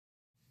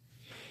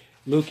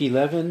Luke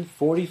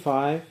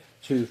 11:45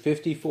 to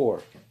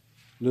 54.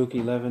 Luke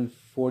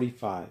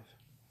 11:45.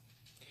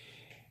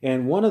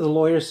 And one of the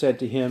lawyers said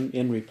to him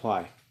in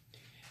reply,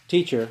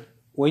 "Teacher,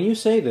 when you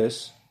say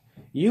this,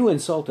 you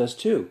insult us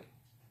too."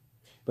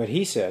 But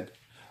he said,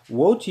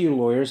 "Woe to you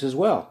lawyers as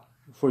well,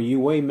 for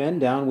you weigh men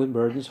down with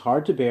burdens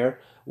hard to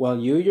bear, while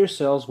you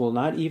yourselves will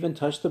not even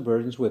touch the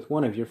burdens with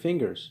one of your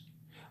fingers.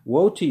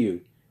 Woe to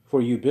you, for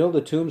you build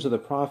the tombs of the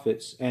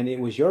prophets, and it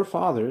was your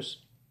fathers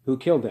who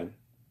killed them.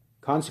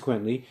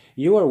 Consequently,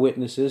 you are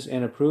witnesses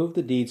and approve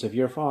the deeds of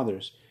your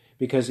fathers,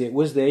 because it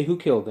was they who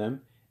killed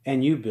them,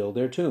 and you build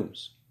their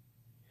tombs.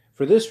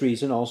 For this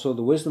reason also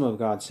the wisdom of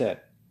God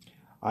said,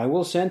 I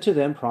will send to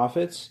them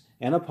prophets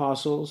and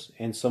apostles,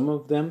 and some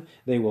of them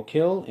they will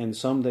kill, and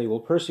some they will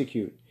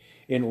persecute,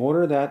 in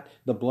order that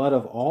the blood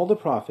of all the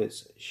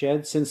prophets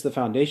shed since the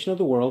foundation of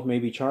the world may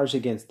be charged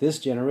against this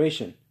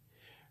generation,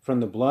 from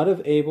the blood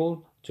of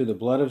Abel to the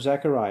blood of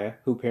Zechariah,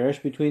 who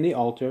perished between the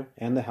altar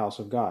and the house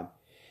of God.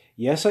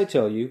 Yes, I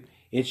tell you,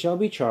 it shall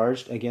be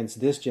charged against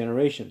this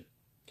generation.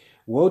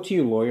 Woe to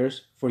you,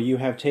 lawyers, for you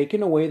have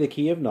taken away the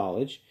key of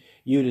knowledge.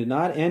 You did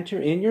not enter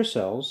in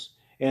yourselves,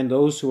 and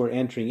those who were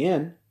entering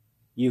in,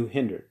 you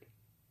hindered."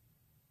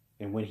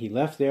 And when he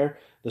left there,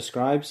 the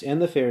scribes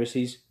and the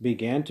Pharisees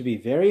began to be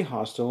very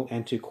hostile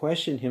and to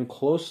question him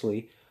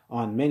closely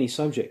on many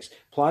subjects,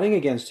 plotting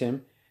against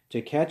him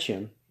to catch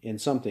him in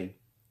something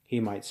he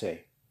might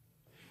say.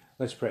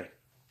 Let's pray.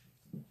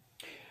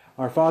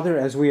 Our Father,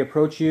 as we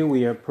approach you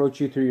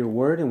through your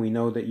word, and we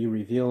know that you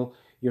reveal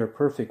your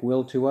perfect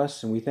will to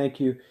us, and we thank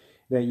you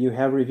that you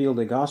have revealed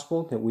the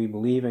gospel, that we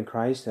believe in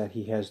Christ, that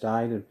he has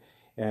died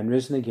and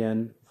risen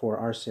again for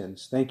our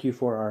sins. Thank you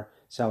for our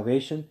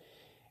salvation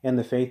and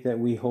the faith that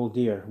we hold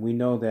dear. We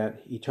know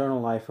that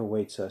eternal life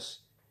awaits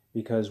us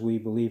because we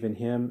believe in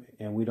him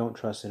and we don't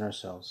trust in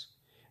ourselves.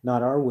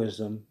 Not our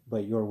wisdom,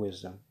 but your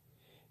wisdom.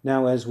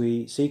 Now, as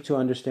we seek to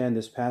understand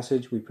this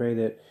passage, we pray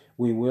that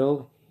we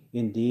will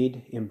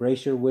indeed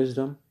embrace your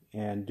wisdom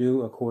and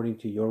do according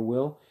to your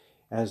will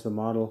as the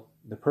model,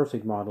 the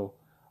perfect model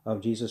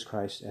of Jesus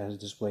Christ as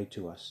displayed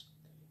to us.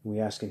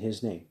 We ask in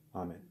his name.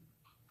 Amen.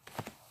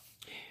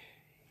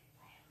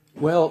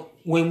 Well,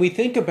 when we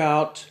think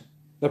about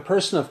the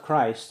person of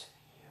Christ,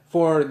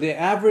 for the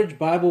average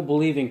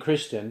Bible-believing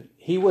Christian,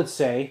 he would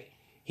say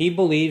he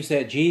believes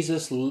that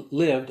Jesus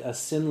lived a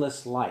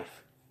sinless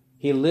life.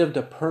 He lived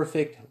a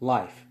perfect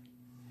life.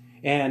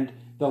 And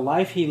the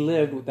life he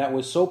lived that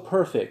was so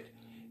perfect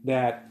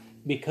that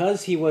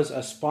because he was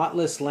a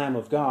spotless Lamb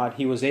of God,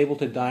 he was able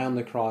to die on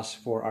the cross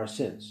for our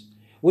sins.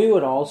 We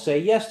would all say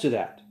yes to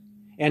that.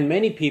 And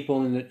many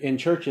people in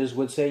churches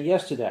would say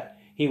yes to that.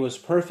 He was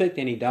perfect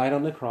and he died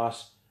on the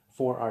cross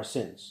for our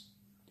sins.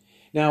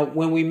 Now,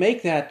 when we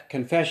make that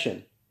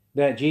confession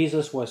that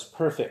Jesus was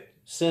perfect,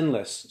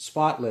 sinless,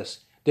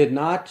 spotless, did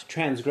not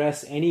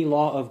transgress any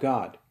law of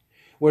God,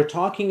 we're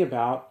talking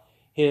about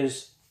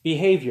his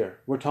behavior.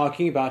 We're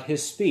talking about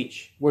his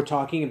speech. We're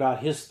talking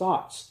about his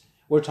thoughts.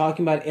 We're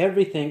talking about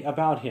everything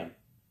about him.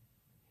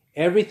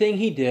 Everything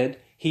he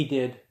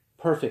did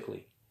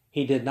perfectly.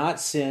 He did not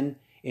sin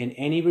in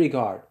any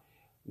regard.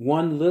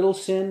 One little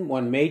sin,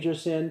 one major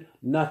sin,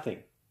 nothing.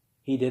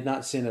 He did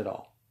not sin at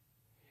all.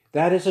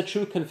 That is a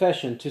true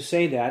confession to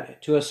say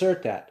that, to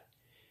assert that.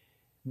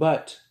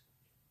 But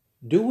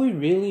do we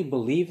really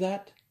believe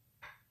that?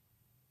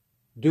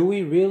 Do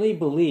we really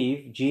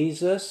believe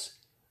Jesus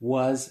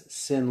was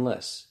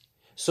sinless,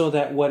 so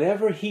that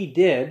whatever he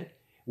did,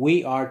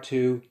 we are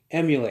to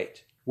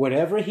emulate?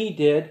 Whatever he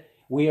did,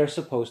 we are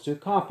supposed to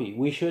copy.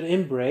 We should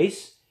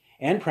embrace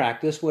and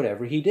practice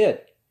whatever he did.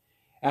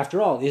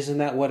 After all, isn't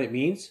that what it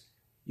means?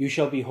 You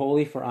shall be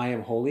holy, for I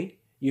am holy.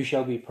 You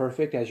shall be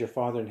perfect as your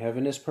Father in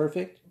heaven is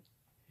perfect.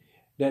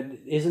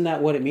 Isn't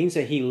that what it means?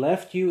 That he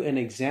left you an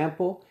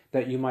example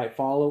that you might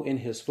follow in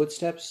his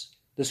footsteps?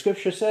 The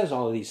scripture says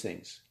all of these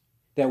things,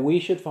 that we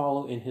should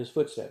follow in his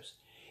footsteps.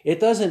 It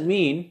doesn't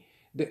mean,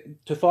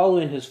 to follow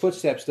in his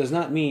footsteps does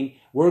not mean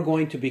we're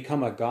going to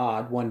become a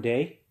god one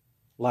day,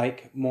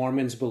 like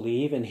Mormons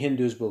believe and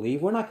Hindus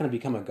believe. We're not going to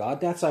become a god.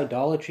 That's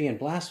idolatry and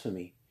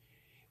blasphemy.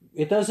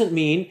 It doesn't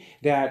mean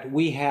that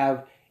we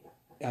have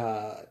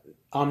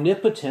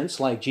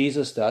omnipotence like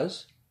Jesus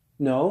does.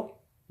 No.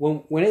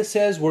 When it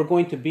says we're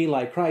going to be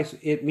like Christ,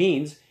 it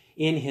means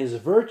in his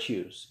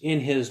virtues,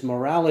 in his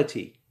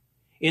morality,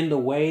 in the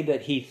way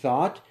that he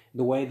thought,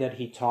 the way that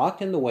he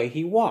talked, and the way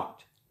he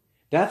walked.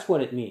 That's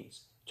what it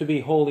means, to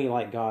be holy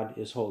like God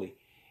is holy.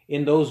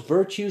 In those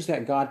virtues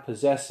that God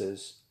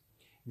possesses,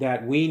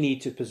 that we need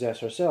to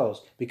possess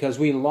ourselves, because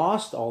we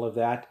lost all of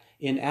that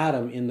in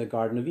Adam in the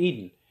Garden of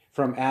Eden.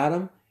 From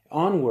Adam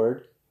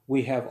onward,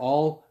 we have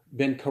all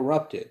been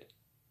corrupted.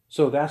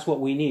 So that's what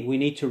we need. We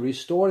need to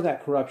restore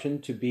that corruption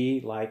to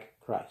be like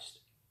Christ.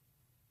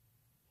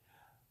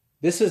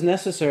 This is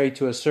necessary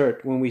to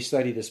assert when we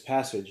study this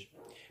passage,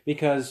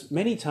 because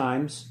many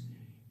times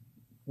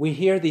we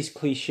hear these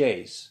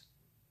cliches.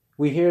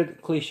 We hear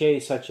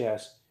cliches such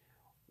as,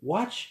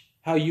 watch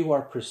how you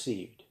are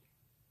perceived.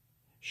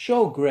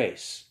 Show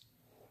grace.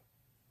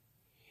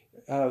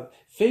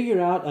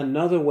 figure out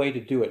another way to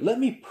do it. Let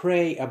me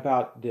pray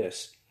about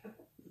this.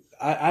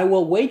 I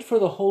will wait for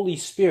the Holy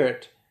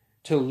Spirit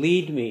to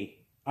lead me.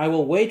 I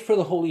will wait for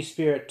the Holy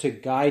Spirit to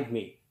guide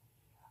me.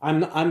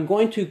 I'm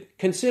going to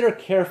consider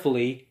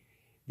carefully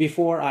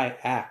before I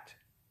act.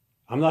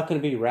 I'm not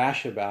going to be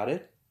rash about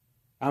it.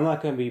 I'm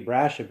not going to be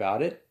brash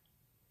about it.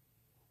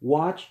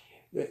 Watch,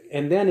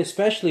 and then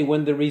especially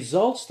when the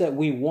results that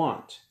we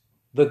want,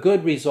 the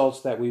good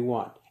results that we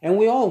want, and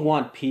we all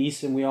want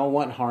peace and we all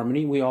want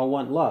harmony, we all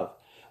want love.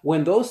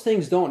 When those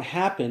things don't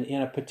happen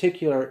in a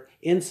particular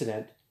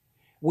incident,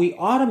 we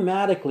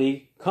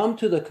automatically come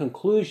to the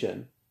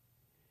conclusion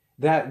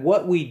that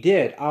what we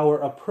did,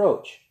 our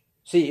approach,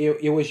 see,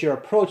 it was your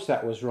approach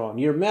that was wrong.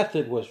 Your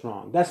method was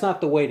wrong. That's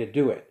not the way to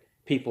do it,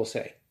 people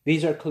say.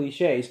 These are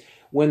cliches.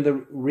 When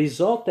the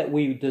result that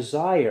we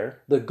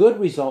desire, the good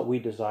result we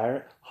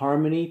desire,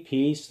 harmony,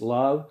 peace,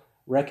 love,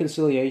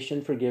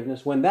 reconciliation,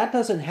 forgiveness, when that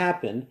doesn't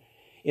happen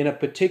in a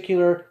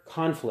particular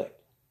conflict,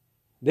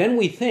 then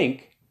we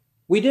think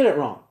we did it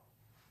wrong.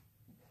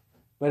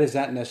 But is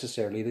that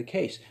necessarily the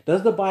case?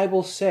 Does the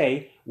Bible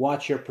say,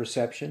 watch your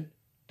perception?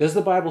 Does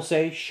the Bible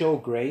say, show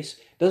grace?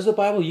 Does the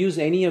Bible use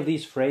any of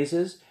these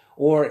phrases?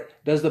 Or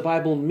does the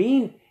Bible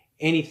mean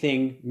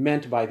anything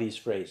meant by these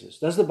phrases?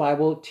 Does the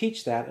Bible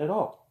teach that at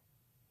all?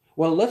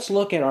 Well, let's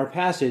look at our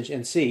passage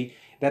and see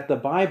that the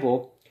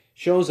Bible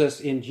shows us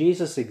in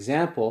Jesus'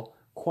 example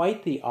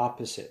quite the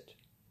opposite.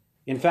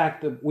 In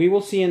fact, we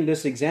will see in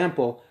this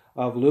example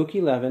of Luke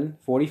 11,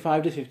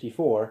 45 to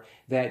 54,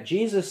 that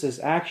Jesus is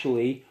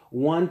actually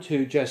one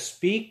to just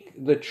speak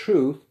the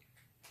truth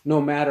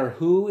no matter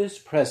who is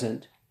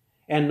present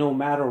and no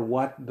matter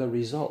what the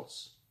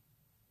results.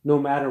 No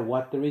matter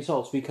what the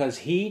results, because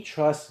he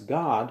trusts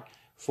God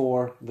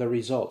for the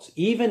results,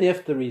 even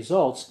if the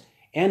results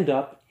end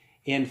up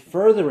in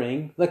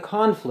furthering the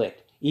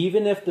conflict,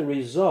 even if the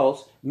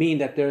results mean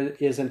that there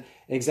is an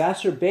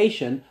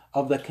exacerbation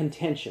of the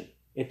contention.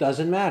 It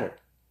doesn't matter.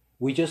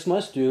 We just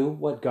must do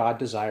what God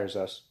desires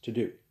us to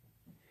do.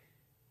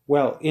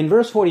 Well, in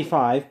verse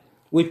 45,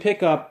 we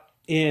pick up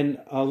in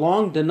a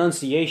long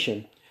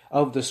denunciation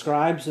of the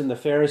scribes and the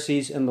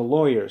Pharisees and the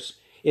lawyers.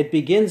 It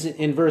begins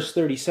in verse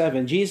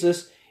 37.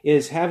 Jesus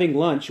is having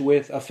lunch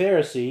with a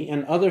Pharisee,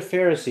 and other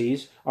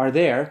Pharisees are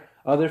there.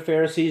 Other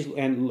Pharisees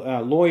and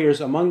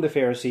lawyers among the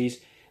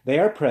Pharisees, they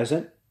are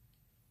present.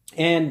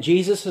 And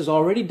Jesus has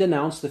already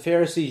denounced the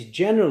Pharisees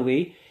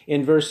generally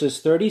in verses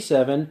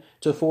 37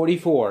 to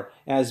 44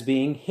 as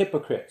being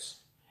hypocrites,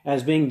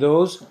 as being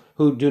those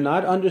who do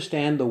not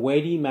understand the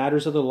weighty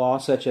matters of the law,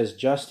 such as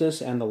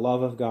justice and the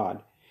love of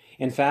God.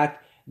 In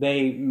fact,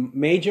 they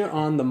major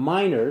on the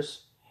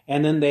minors,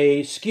 and then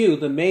they skew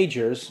the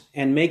majors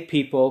and make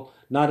people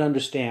not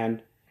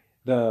understand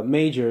the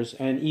majors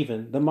and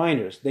even the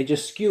minors. They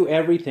just skew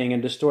everything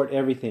and distort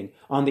everything.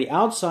 On the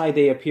outside,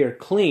 they appear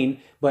clean,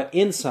 but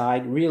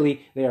inside,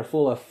 really, they are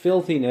full of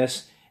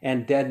filthiness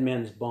and dead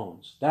men's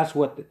bones. That's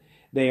what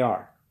they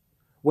are.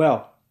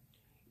 Well,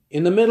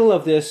 in the middle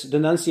of this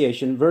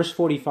denunciation, verse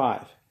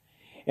 45,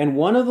 and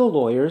one of the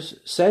lawyers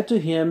said to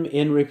him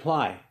in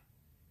reply,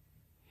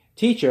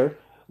 "Teacher,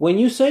 when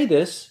you say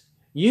this,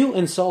 you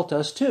insult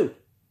us too."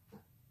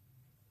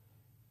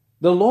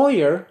 The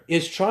lawyer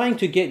is trying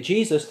to get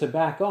Jesus to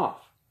back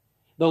off.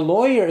 The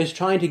lawyer is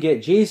trying to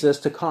get Jesus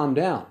to calm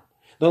down.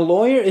 The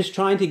lawyer is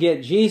trying to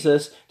get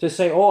Jesus to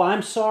say, "Oh,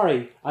 I'm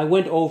sorry, I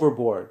went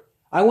overboard.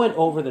 I went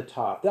over the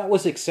top. That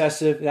was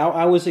excessive.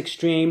 I was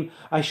extreme.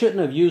 I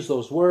shouldn't have used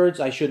those words.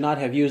 I should not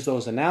have used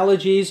those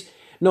analogies.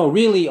 No,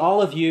 really,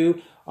 all of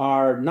you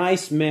are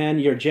nice men.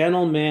 You're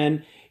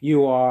gentlemen.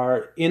 You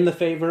are in the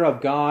favor of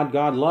God.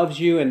 God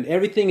loves you, and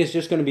everything is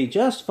just going to be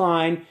just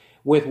fine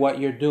with what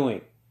you're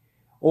doing."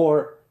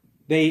 Or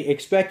they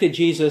expected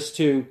Jesus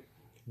to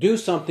do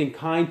something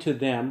kind to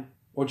them,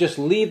 or just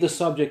leave the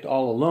subject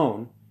all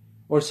alone,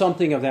 or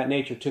something of that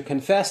nature, to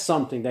confess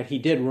something that he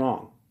did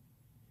wrong.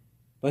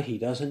 But he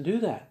doesn't do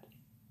that.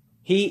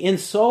 He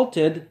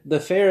insulted the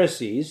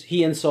Pharisees.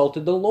 He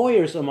insulted the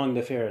lawyers among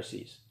the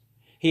Pharisees.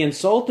 He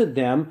insulted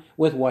them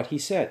with what he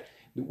said,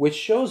 which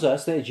shows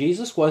us that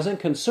Jesus wasn't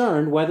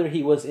concerned whether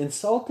he was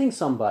insulting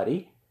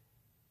somebody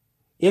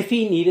if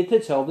he needed to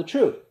tell the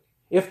truth.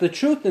 If the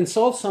truth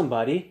insults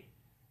somebody,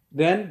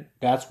 then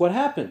that's what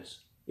happens.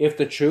 If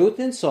the truth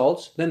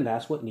insults, then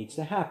that's what needs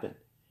to happen.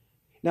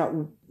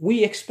 Now,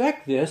 we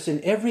expect this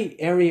in every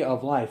area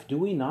of life, do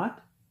we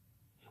not?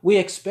 We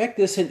expect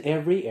this in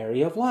every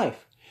area of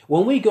life.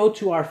 When we go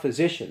to our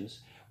physicians,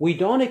 we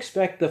don't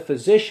expect the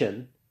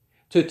physician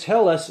to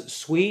tell us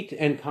sweet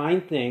and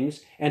kind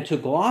things and to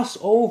gloss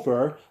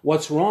over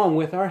what's wrong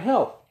with our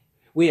health.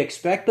 We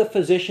expect the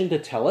physician to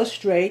tell us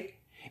straight,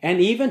 and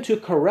even to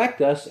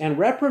correct us and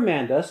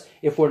reprimand us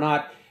if we're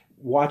not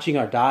watching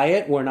our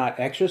diet, we're not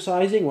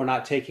exercising, we're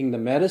not taking the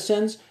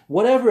medicines,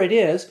 whatever it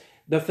is,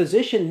 the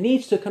physician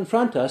needs to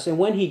confront us, and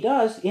when he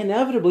does,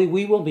 inevitably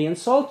we will be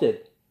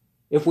insulted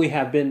if we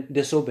have been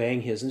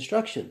disobeying his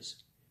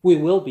instructions. We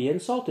will be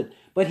insulted.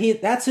 But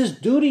that's his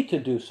duty to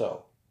do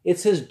so.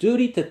 It's his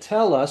duty to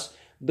tell us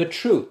the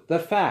truth, the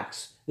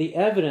facts, the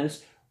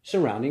evidence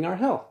surrounding our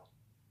health.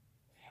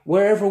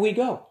 Wherever we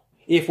go.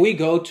 If we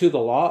go to the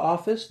law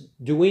office,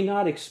 do we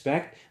not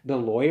expect the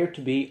lawyer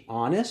to be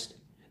honest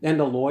and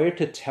the lawyer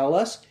to tell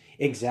us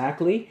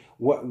exactly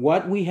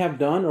what we have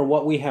done or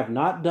what we have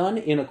not done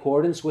in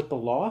accordance with the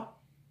law?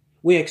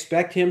 We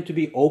expect him to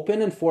be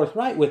open and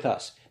forthright with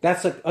us.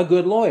 That's a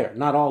good lawyer.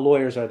 Not all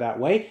lawyers are that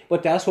way,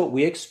 but that's what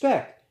we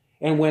expect.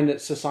 And when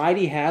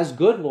society has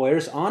good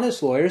lawyers,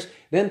 honest lawyers,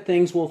 then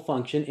things will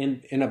function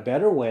in a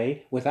better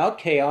way without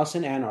chaos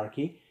and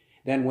anarchy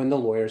than when the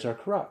lawyers are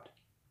corrupt.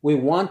 We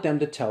want them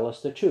to tell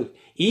us the truth.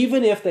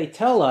 Even if they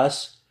tell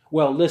us,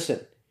 well,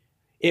 listen,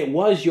 it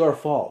was your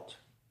fault.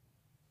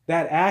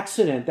 That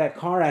accident, that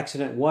car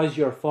accident was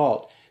your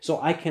fault. So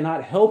I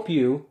cannot help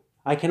you.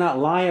 I cannot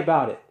lie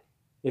about it.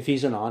 If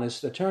he's an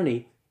honest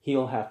attorney,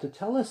 he'll have to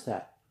tell us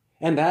that.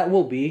 And that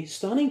will be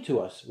stunning to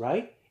us,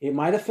 right? It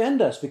might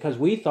offend us because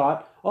we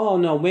thought, oh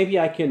no, maybe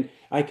I can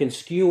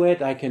skew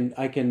it, I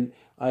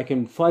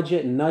can fudge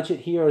it and nudge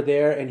it here or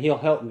there, and he'll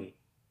help me.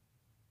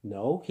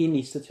 No, he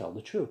needs to tell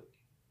the truth.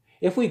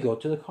 If we go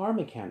to the car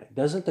mechanic,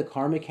 doesn't the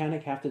car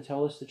mechanic have to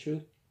tell us the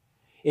truth?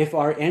 If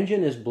our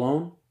engine is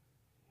blown,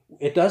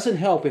 it doesn't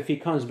help if he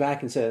comes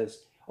back and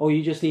says, oh,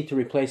 you just need to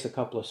replace a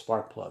couple of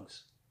spark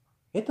plugs.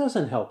 It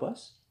doesn't help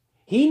us.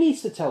 He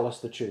needs to tell us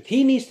the truth.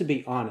 He needs to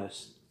be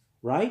honest,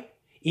 right?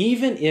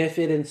 Even if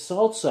it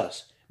insults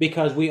us,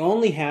 because we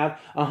only have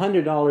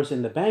 $100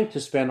 in the bank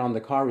to spend on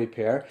the car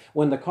repair,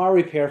 when the car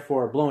repair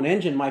for a blown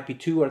engine might be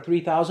 $2,000 or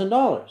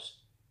 $3,000.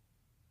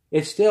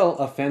 It's still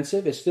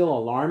offensive. It's still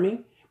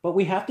alarming. But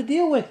we have to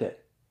deal with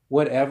it,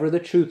 whatever the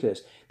truth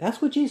is.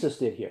 That's what Jesus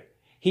did here.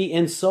 He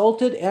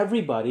insulted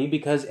everybody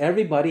because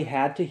everybody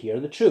had to hear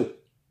the truth.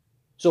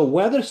 So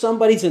whether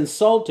somebody's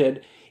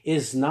insulted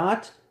is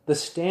not the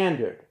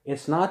standard.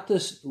 It's not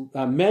this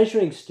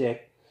measuring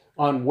stick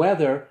on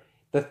whether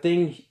the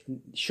thing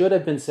should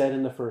have been said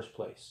in the first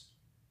place.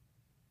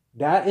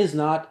 That is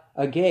not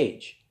a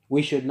gauge.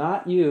 We should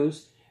not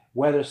use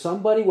whether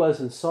somebody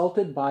was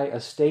insulted by a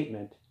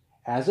statement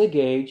as a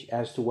gauge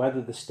as to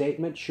whether the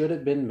statement should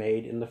have been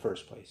made in the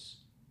first place.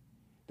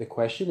 The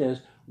question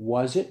is,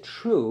 was it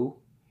true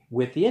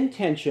with the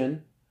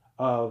intention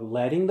of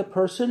letting the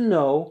person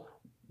know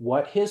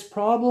what his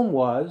problem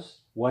was,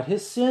 what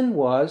his sin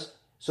was,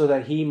 so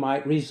that he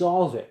might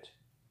resolve it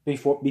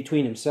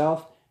between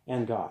himself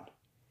and God?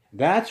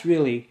 That's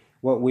really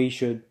what we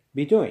should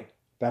be doing.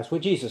 That's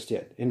what Jesus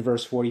did in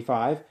verse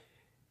 45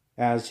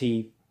 as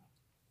he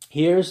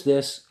hears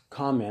this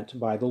comment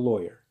by the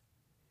lawyer.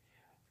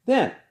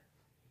 Then,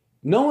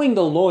 knowing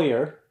the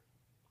lawyer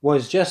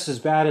was just as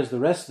bad as the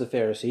rest of the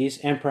Pharisees,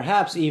 and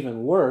perhaps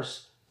even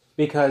worse,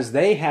 because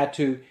they had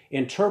to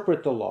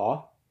interpret the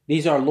law.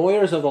 These are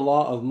lawyers of the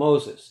law of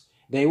Moses.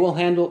 They would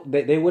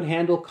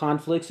handle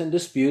conflicts and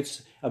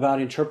disputes about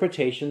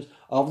interpretations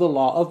of the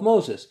law of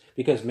Moses,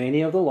 because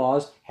many of the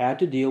laws had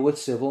to deal with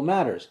civil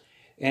matters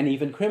and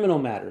even criminal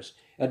matters.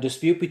 A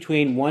dispute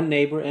between one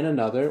neighbor and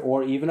another,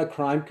 or even a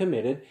crime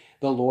committed,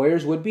 the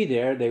lawyers would be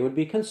there. They would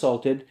be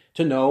consulted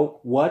to know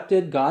what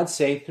did God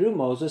say through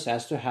Moses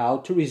as to how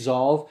to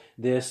resolve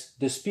this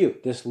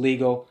dispute, this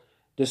legal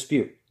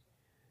dispute.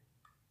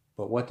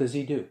 But what does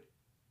he do?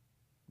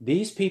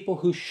 These people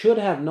who should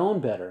have known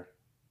better,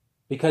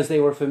 because they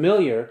were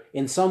familiar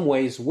in some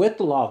ways with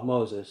the law of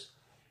Moses,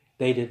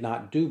 they did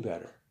not do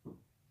better.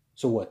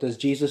 So what does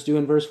Jesus do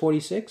in verse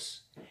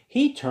 46?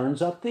 He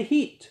turns up the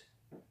heat.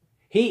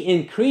 He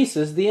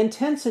increases the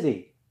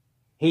intensity.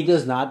 He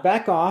does not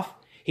back off.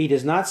 He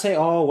does not say,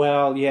 oh,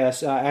 well,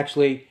 yes,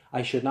 actually,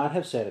 I should not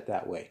have said it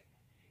that way.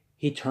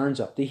 He turns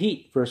up the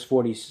heat. Verse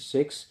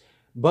 46,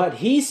 but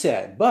he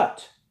said.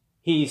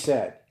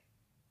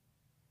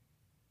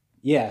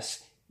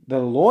 Yes, the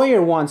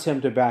lawyer wants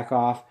him to back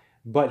off,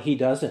 but he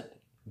doesn't.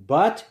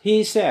 But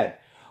he said,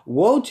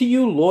 woe to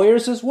you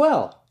lawyers as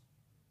well.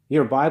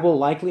 Your Bible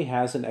likely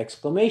has an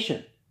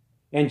exclamation.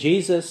 And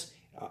Jesus,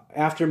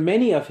 after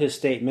many of his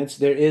statements,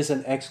 there is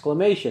an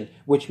exclamation,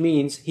 which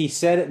means he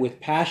said it with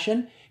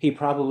passion. He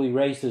probably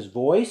raised his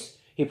voice.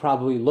 He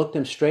probably looked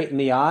them straight in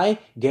the eye,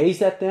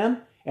 gazed at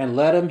them, and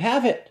let them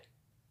have it.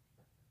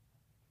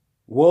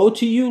 Woe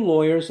to you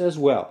lawyers as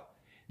well.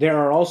 There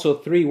are also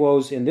 3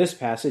 woes in this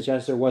passage,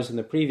 as there was in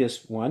the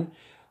previous one.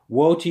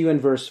 Woe to you in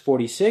verse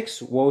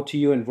 46, woe to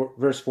you in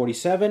verse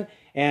 47,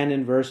 and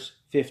in verse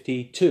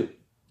 52.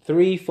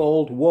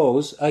 3-fold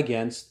woes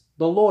against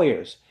the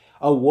lawyers.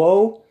 A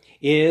woe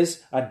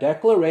is a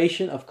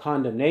declaration of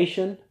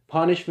condemnation,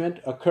 punishment,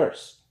 a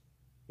curse.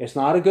 It's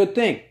not a good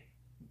thing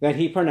that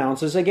he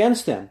pronounces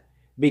against them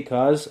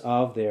because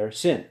of their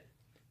sin.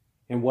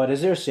 And what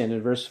is their sin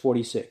in verse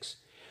 46?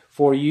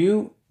 For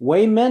you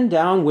weigh men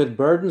down with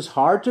burdens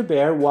hard to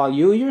bear, while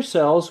you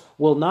yourselves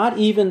will not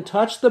even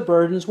touch the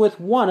burdens with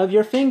one of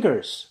your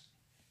fingers.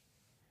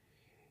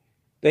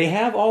 They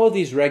have all of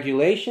these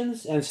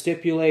regulations and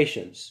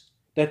stipulations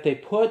that they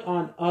put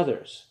on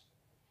others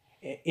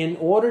in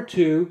order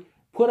to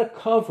put a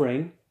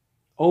covering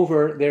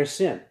over their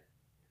sin.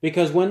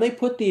 Because when they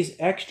put these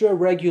extra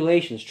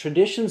regulations,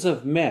 traditions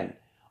of men,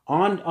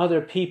 on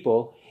other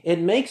people, it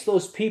makes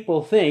those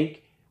people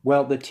think,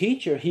 Well, the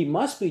teacher, he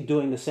must be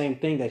doing the same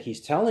thing that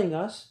he's telling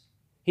us.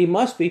 He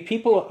must be.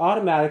 People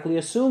automatically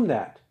assume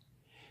that.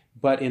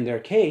 But in their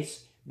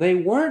case, they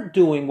weren't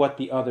doing what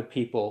the other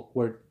people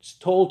were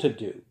told to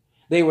do.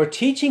 They were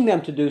teaching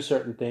them to do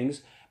certain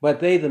things, but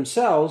they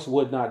themselves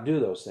would not do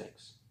those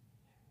things.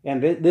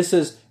 And this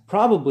is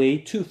probably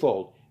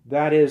twofold.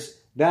 That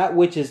is, that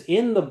which is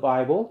in the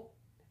Bible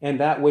and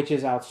that which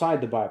is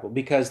outside the Bible,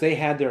 because they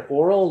had their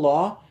oral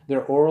law,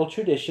 their oral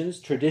traditions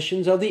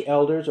of the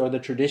elders or the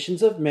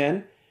traditions of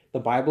men. The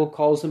Bible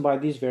calls them by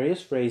these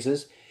various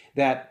phrases,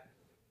 that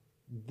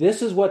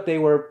this is what they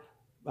were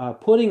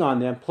putting on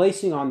them,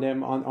 placing on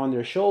them on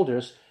their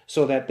shoulders,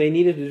 so that they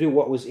needed to do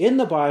what was in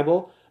the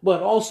Bible,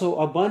 but also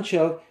a bunch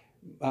of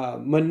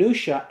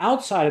minutia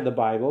outside of the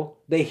Bible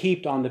they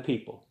heaped on the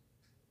people.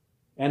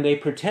 And they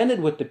pretended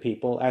with the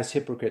people, as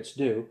hypocrites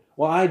do,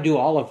 well, I do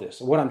all of this.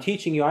 What I'm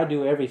teaching you, I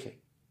do everything.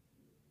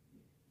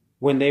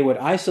 When they would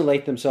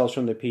isolate themselves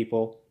from the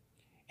people,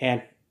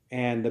 and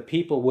the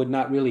people would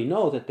not really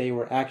know that they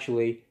were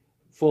actually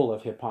full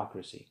of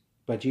hypocrisy.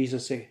 But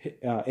Jesus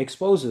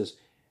exposes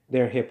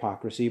their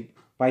hypocrisy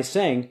by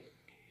saying,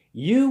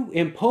 you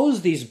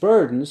impose these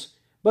burdens,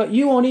 but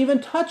you won't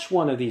even touch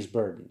one of these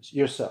burdens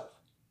yourself.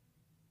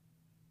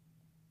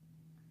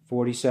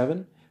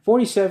 47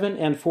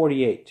 and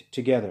 48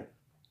 together.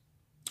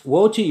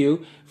 Woe to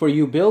you, for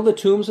you build the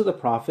tombs of the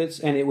prophets,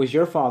 and it was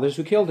your fathers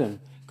who killed them.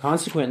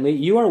 Consequently,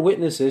 you are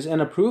witnesses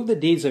and approve the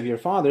deeds of your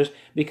fathers,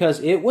 because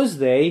it was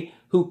they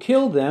who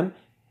killed them,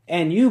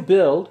 and you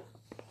build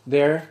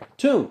their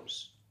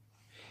tombs.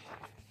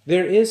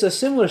 There is a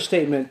similar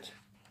statement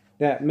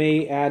that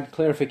may add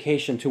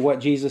clarification to what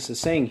Jesus is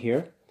saying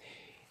here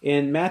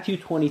in Matthew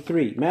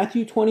 23.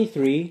 Matthew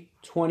 23,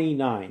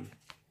 29.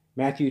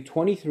 Matthew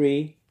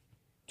 23,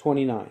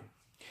 29.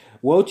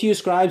 Woe to you,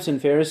 scribes and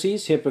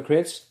Pharisees,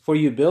 hypocrites, for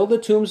you build the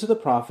tombs of the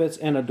prophets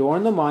and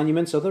adorn the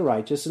monuments of the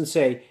righteous, and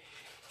say,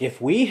 if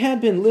we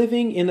had been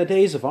living in the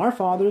days of our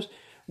fathers,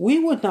 we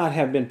would not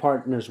have been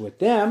partners with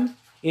them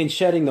in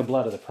shedding the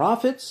blood of the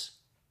prophets.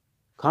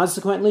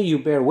 Consequently, you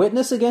bear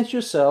witness against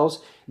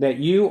yourselves that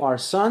you are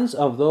sons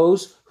of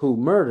those who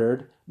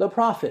murdered the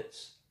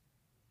prophets.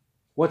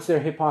 What's their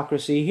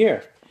hypocrisy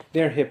here?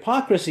 Their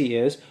hypocrisy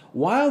is,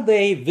 while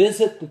they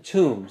visit the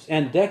tombs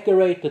and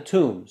decorate the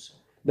tombs,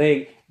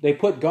 they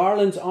put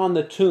garlands on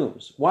the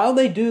tombs. While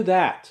they do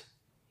that,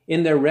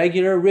 in their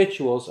regular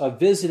rituals of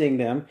visiting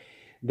them,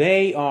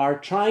 they are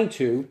trying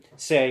to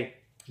say,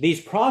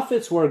 these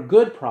prophets were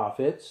good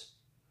prophets,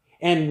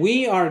 and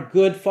we are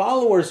good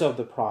followers of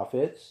the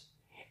prophets,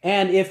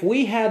 and if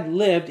we had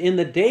lived in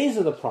the days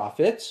of the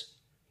prophets,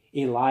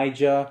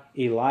 Elijah,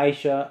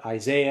 Elisha,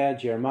 Isaiah,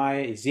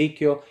 Jeremiah,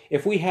 Ezekiel,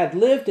 if we had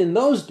lived in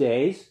those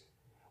days,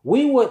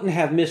 we wouldn't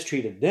have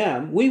mistreated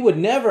them. We would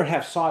never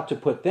have sought to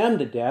put them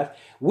to death.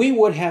 We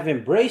would have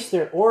embraced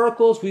their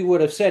oracles. We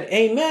would have said,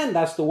 amen,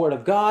 that's the word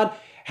of God.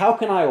 How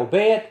can I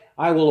obey it?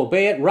 I will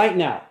obey it right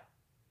now.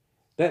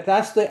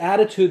 That's the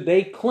attitude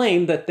they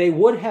claim that they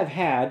would have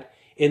had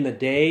in the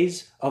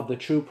days of the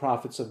true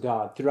prophets of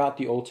God throughout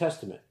the Old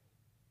Testament.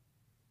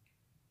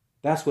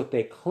 That's what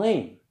they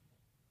claim.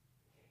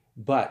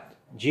 But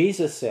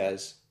Jesus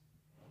says,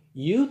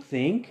 you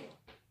think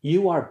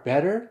you are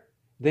better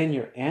than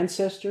your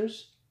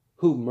ancestors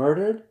who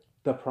murdered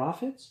the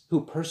prophets,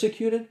 who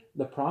persecuted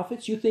the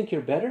prophets? You think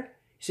you're better?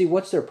 See,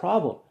 what's their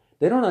problem?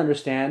 They don't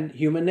understand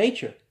human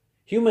nature.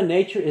 Human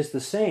nature is the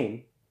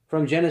same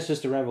from Genesis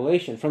to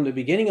Revelation. From the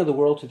beginning of the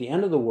world to the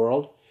end of the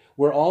world,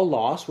 we're all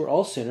lost, we're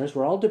all sinners,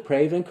 we're all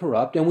depraved and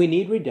corrupt, and we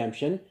need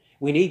redemption.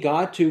 We need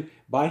God to,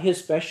 by His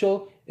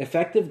special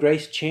effective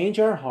grace, change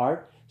our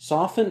heart,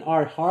 soften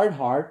our hard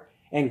heart,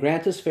 and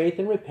grant us faith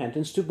and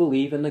repentance to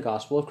believe in the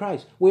gospel of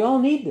Christ. We all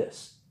need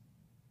this.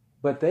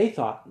 But they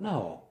thought,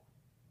 no,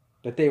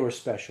 that they were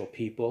special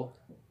people.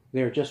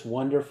 They're just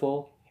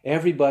wonderful.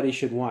 Everybody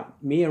should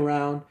want me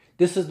around.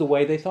 This is the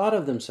way they thought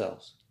of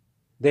themselves.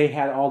 They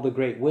had all the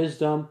great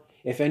wisdom.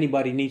 If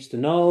anybody needs to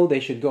know, they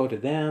should go to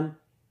them.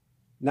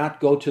 Not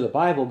go to the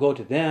Bible, go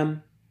to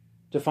them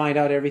to find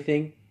out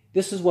everything.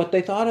 This is what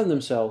they thought of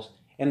themselves.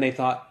 And they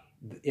thought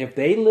if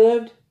they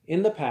lived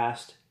in the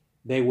past,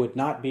 they would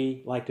not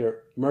be like their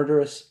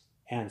murderous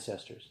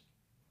ancestors.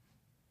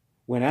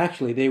 When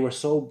actually they were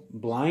so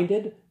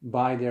blinded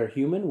by their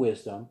human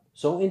wisdom,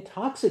 so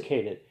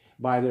intoxicated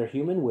by their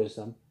human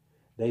wisdom,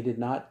 they did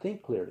not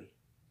think clearly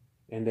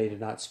and they did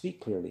not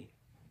speak clearly.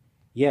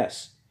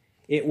 Yes,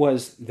 it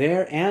was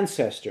their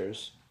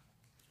ancestors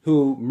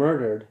who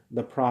murdered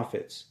the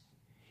prophets.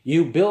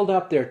 You build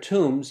up their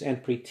tombs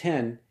and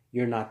pretend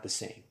you're not the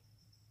same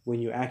when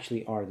you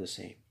actually are the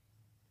same.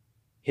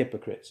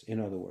 Hypocrites, in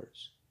other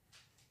words.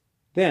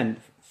 Then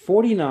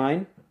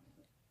 49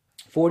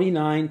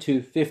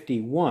 to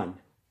 51,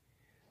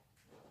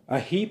 a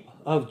heap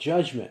of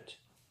judgment.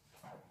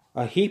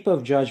 A heap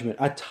of judgment,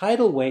 a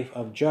tidal wave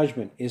of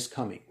judgment is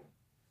coming.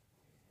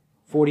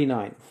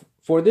 49.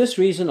 For this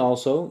reason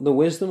also, the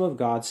wisdom of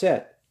God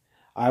said,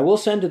 I will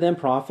send to them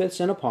prophets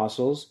and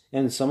apostles,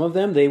 and some of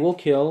them they will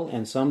kill,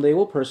 and some they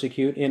will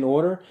persecute, in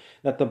order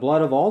that the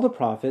blood of all the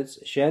prophets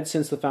shed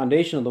since the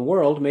foundation of the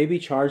world may be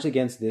charged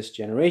against this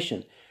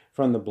generation,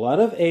 from the blood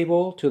of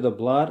Abel to the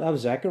blood of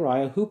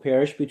Zechariah, who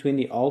perished between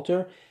the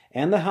altar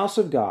and the house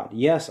of God.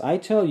 Yes, I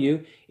tell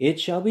you, it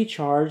shall be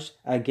charged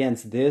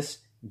against this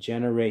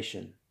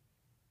generation.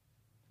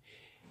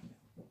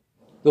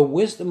 The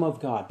wisdom of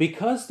God.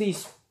 Because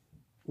these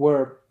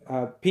were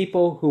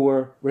people who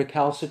were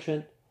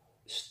recalcitrant,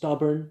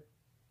 stubborn,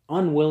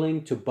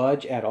 unwilling to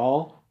budge at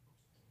all,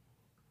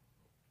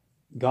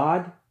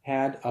 God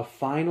had a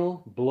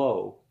final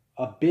blow,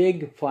 a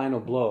big final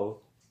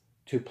blow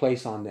to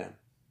place on them,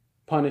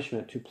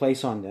 punishment to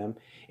place on them,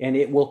 and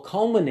it will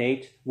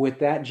culminate with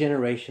that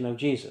generation of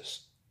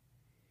Jesus.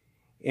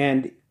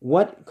 And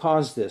what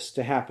caused this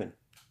to happen?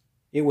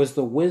 It was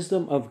the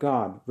wisdom of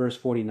God, verse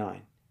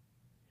 49.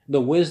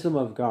 The wisdom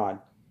of God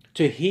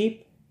to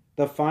heap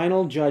the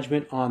final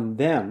judgment on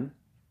them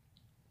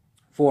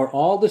for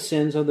all the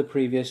sins of the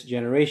previous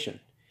generation.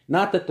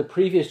 Not that the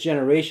previous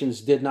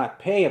generations did not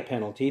pay a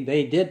penalty.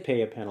 They did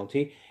pay a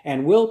penalty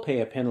and will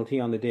pay a penalty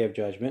on the day of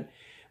judgment.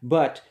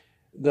 But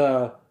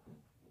the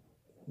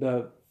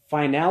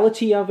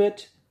finality of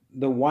it,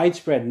 the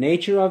widespread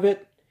nature of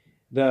it,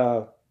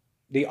 the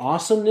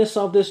awesomeness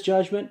of this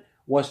judgment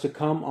was to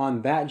come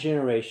on that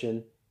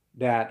generation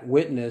that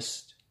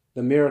witnessed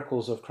the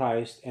miracles of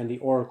Christ and the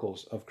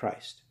oracles of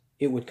Christ.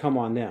 It would come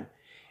on them.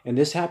 And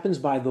this happens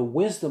by the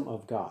wisdom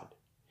of God.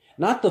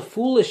 Not the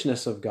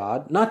foolishness of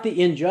God, not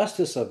the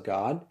injustice of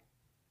God,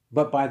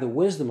 but by the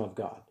wisdom of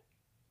God.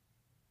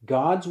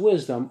 God's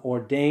wisdom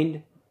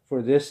ordained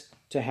for this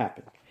to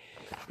happen.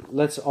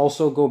 Let's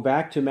also go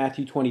back to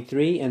Matthew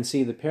 23 and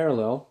see the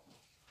parallel.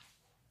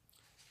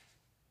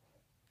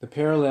 The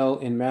parallel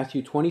in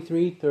Matthew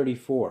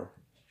 23:34.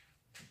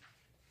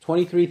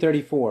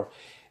 23:34.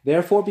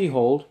 Therefore,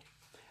 behold,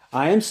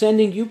 I am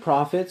sending you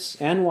prophets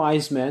and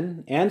wise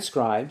men and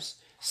scribes.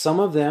 Some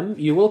of them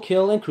you will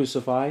kill and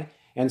crucify,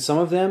 and some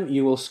of them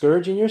you will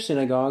scourge in your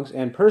synagogues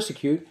and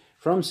persecute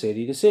from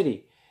city to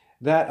city,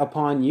 that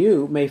upon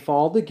you may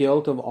fall the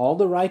guilt of all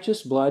the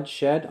righteous blood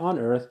shed on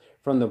earth,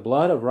 from the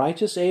blood of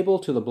righteous Abel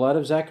to the blood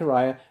of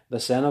Zechariah, the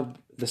son of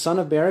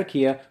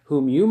Berechiah,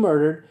 whom you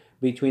murdered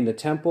between the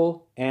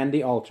temple and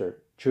the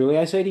altar. Truly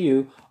I say to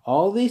you,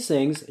 all these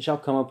things shall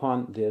come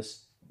upon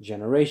this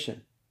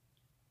generation.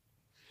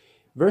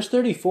 Verse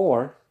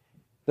 34,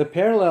 the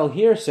parallel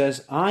here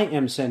says, I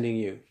am sending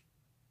you.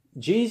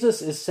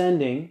 Jesus is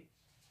sending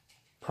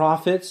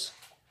prophets,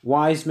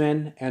 wise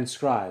men, and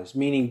scribes,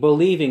 meaning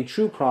believing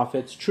true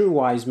prophets, true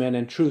wise men,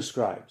 and true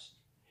scribes.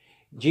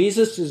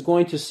 Jesus is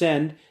going to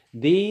send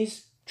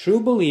these true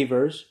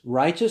believers,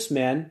 righteous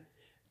men,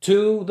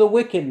 to the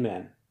wicked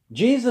men.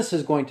 Jesus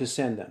is going to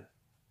send them,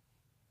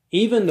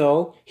 even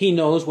though he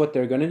knows what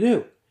they're going to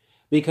do,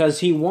 because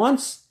he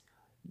wants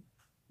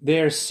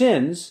their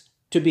sins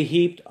to be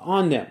heaped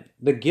on them,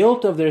 the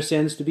guilt of their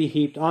sins to be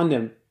heaped on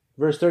them.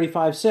 Verse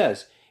 35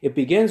 says, it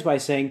begins by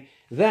saying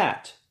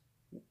that,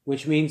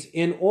 which means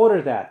in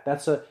order that.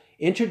 That's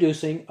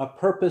introducing a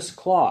purpose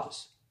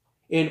clause.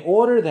 In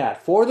order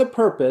that, for the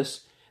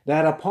purpose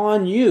that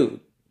upon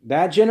you,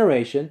 that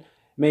generation,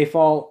 may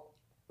fall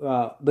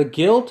the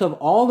guilt of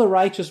all the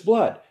righteous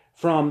blood,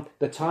 from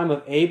the time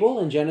of Abel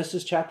in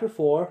Genesis chapter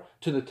 4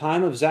 to the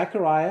time of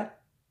Zechariah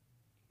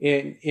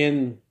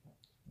in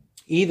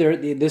either,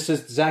 this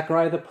is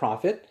Zechariah the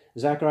prophet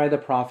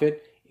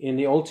in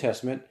the Old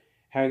Testament,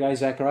 Haggai,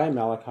 Zechariah,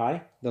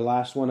 Malachi, the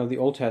last one of the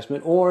Old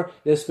Testament, or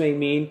this may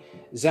mean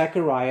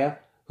Zechariah,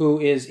 who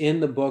is in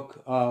the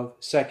book of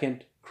 2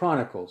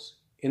 Chronicles.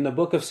 In the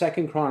book of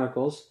 2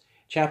 Chronicles,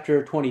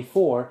 chapter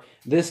 24,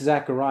 this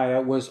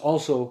Zechariah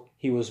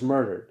he was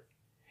murdered.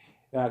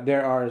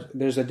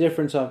 There's a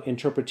difference of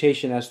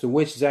interpretation as to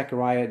which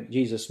Zechariah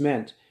Jesus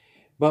meant.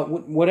 But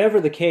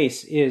whatever the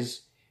case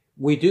is,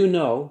 we do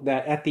know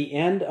that at the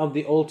end of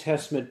the Old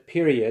Testament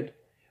period,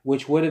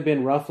 which would have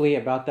been roughly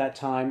about that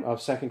time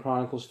of 2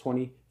 Chronicles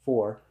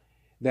 24,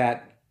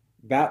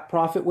 that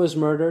prophet was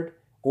murdered,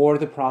 or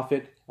the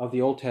prophet of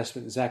the Old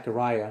Testament,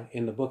 Zechariah,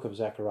 in the book of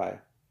Zechariah.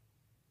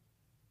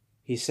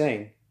 He's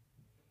saying,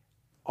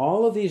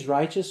 all of these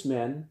righteous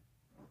men,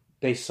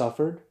 they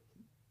suffered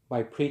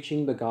by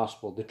preaching the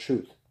gospel, the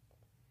truth.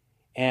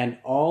 And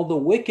all the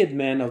wicked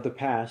men of the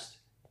past,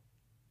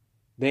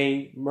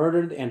 they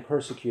murdered and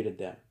persecuted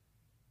them.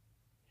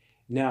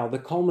 Now, the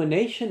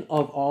culmination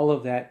of all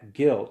of that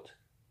guilt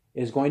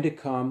is going to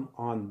come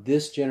on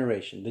this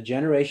generation, the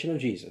generation of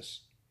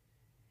Jesus.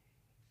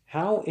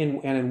 How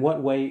and in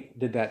what way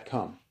did that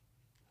come?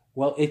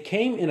 Well, it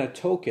came in a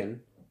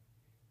token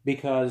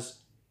because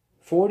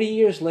 40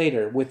 years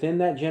later, within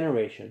that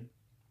generation,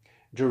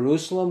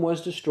 Jerusalem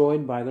was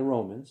destroyed by the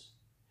Romans.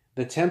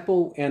 The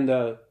temple and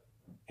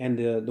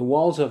the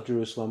walls of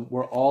Jerusalem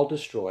were all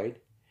destroyed,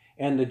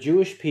 and the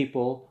Jewish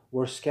people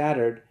were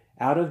scattered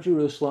out of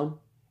Jerusalem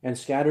and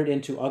scattered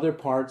into other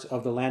parts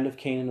of the land of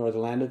Canaan or the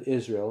land of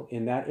Israel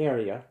in that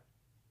area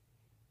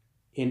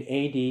in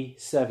AD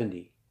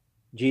 70.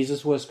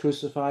 Jesus was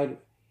crucified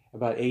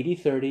about AD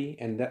 30,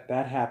 and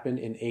that happened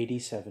in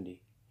AD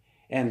 70.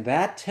 And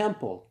that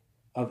temple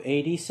of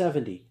AD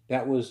 70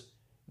 that was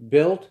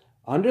built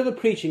under the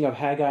preaching of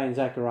Haggai and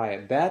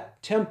Zechariah,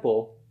 that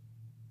temple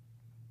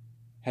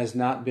has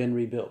not been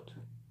rebuilt.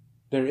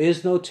 There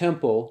is no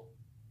temple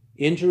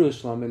in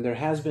Jerusalem, and there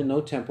has been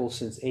no temple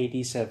since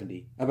AD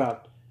 70,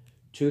 about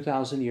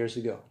 2,000 years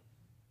ago.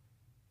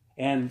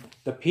 And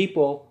the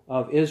people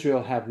of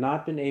Israel have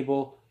not been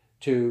able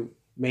to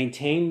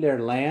maintain their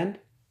land,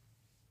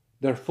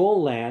 their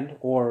full land,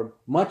 or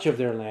much of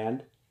their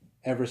land,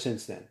 ever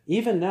since then.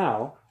 Even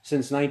now,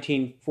 since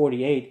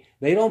 1948,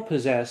 they don't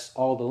possess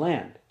all the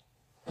land.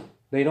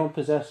 They don't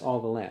possess all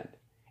the land.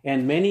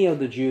 And many of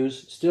the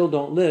Jews still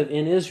don't live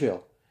in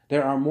Israel.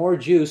 There are more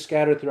Jews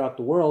scattered throughout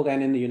the world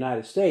and in the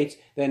United States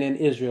than in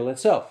Israel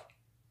itself.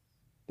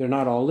 They're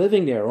not all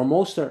living there, or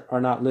most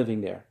are not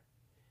living there,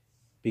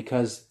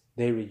 because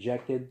they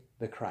rejected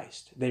the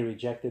Christ. They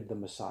rejected the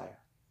Messiah.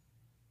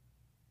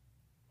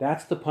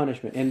 That's the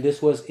punishment. And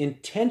this was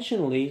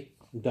intentionally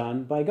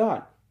done by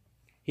God.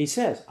 He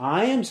says,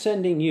 I am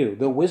sending you,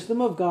 the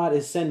wisdom of God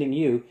is sending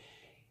you,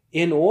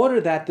 in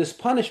order that this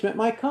punishment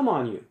might come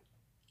on you,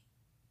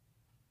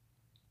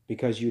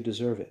 because you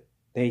deserve it.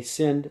 They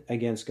sinned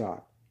against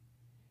God.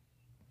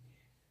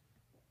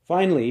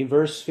 Finally,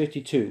 verse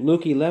 52,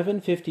 Luke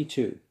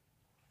 11:52.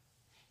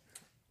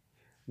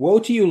 Woe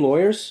to you,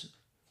 lawyers,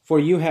 for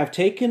you have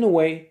taken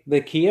away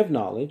the key of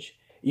knowledge.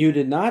 You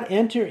did not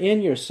enter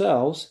in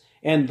yourselves,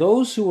 and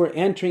those who were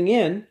entering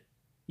in,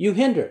 you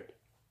hindered.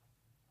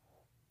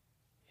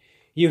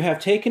 You have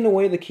taken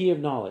away the key of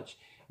knowledge.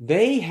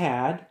 They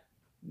had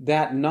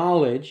that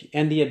knowledge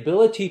and the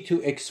ability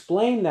to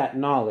explain that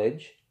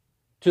knowledge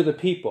to the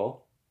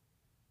people,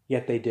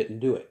 yet they didn't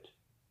do it.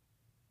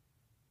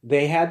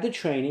 They had the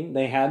training,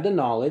 they had the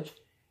knowledge,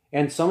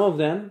 and some of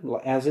them,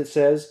 as it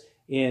says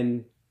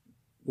in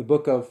the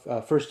book of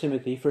 1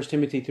 Timothy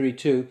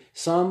 3:2,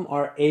 some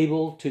are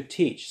able to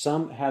teach.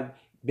 Some have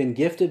been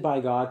gifted by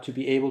God to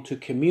be able to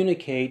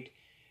communicate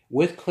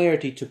with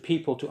clarity to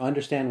people to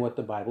understand what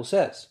the Bible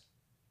says,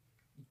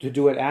 to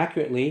do it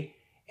accurately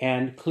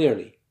and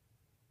clearly.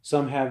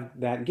 Some have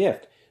that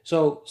gift.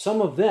 So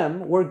some of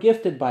them were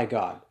gifted by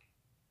God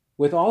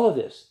with all of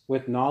this,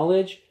 with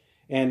knowledge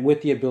and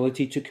with the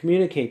ability to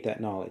communicate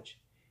that knowledge.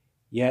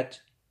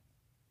 Yet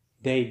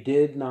they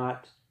did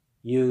not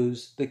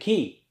use the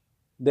key.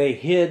 They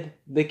hid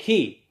the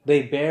key.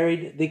 They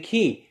buried the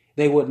key.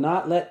 They would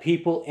not let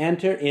people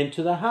enter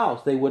into the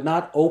house. They would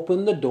not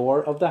open the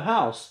door of the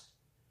house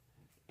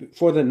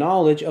for the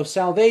knowledge of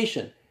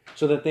salvation,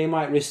 so that they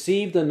might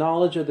receive the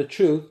knowledge of the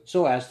truth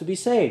so as to be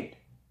saved.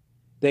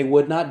 They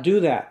would not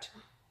do that.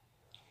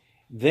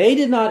 They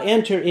did not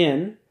enter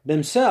in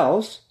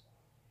themselves,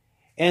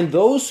 and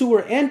those who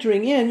were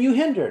entering in, you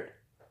hindered.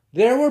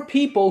 There were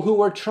people who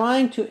were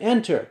trying to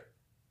enter.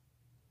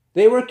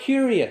 They were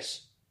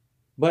curious,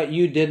 but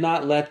you did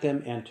not let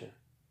them enter.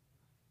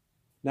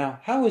 Now,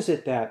 how is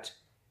it that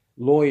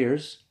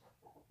lawyers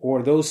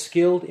or those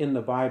skilled in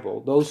the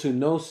Bible, those who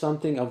know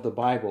something of the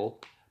Bible,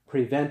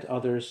 prevent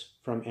others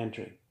from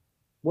entering?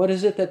 What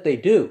is it that they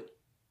do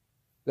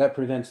that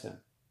prevents them?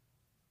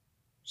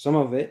 Some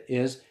of it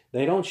is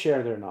they don't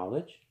share their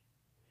knowledge.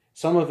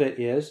 Some of it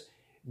is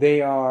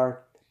they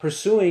are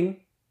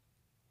pursuing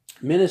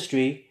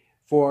ministry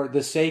for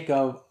the sake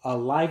of a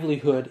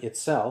livelihood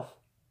itself.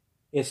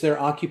 It's their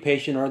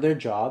occupation or their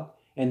job.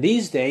 And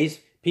these days,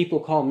 people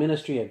call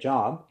ministry a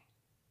job.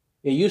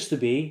 It used to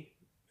be,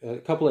 a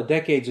couple of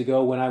decades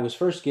ago when I was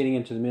first getting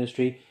into the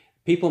ministry,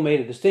 people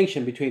made a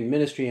distinction between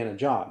ministry and a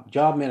job.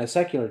 Job meant a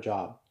secular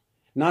job.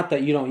 Not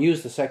that you don't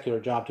use the secular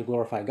job to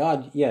glorify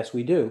God. Yes,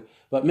 we do.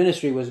 But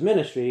ministry was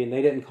ministry, and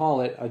they didn't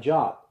call it a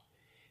job.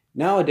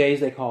 Nowadays,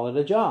 they call it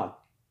a job.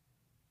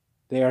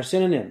 They are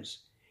synonyms.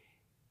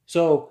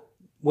 So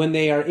when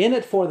they are in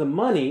it for the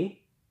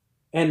money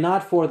and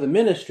not for the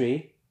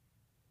ministry,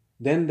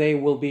 then they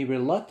will be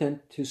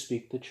reluctant to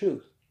speak the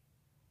truth.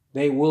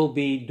 They will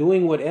be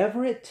doing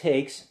whatever it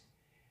takes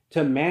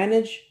to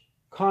manage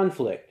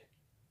conflict,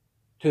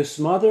 to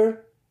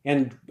smother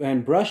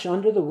and brush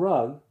under the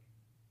rug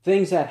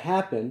things that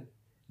happen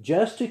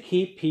just to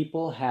keep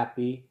people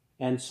happy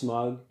and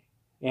smug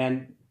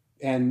and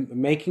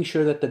making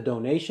sure that the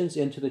donations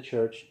into the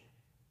church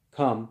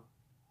come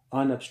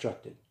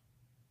unobstructed.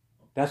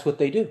 That's what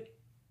they do.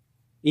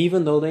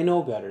 Even though they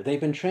know better. They've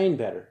been trained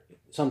better.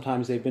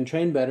 Sometimes they've been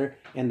trained better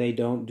and they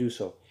don't do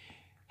so.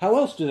 How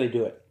else do they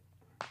do it?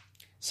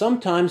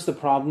 Sometimes the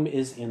problem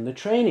is in the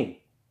training.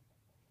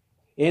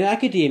 In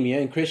academia,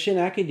 in Christian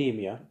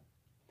academia,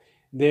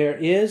 there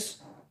is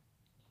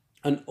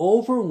an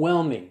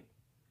overwhelming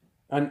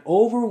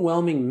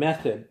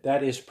method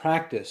that is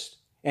practiced,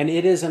 and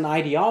it is an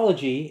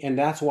ideology, and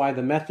that's why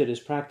the method is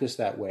practiced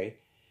that way.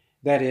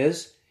 That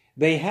is,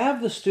 they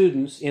have the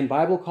students in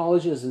Bible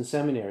colleges and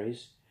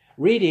seminaries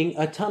reading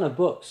a ton of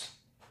books.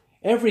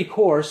 Every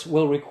course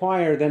will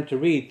require them to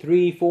read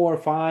 3, 4,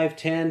 5,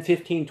 10,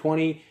 15,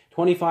 20,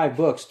 25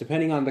 books,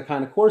 depending on the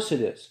kind of course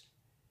it is.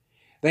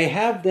 They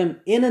have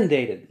them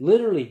inundated,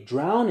 literally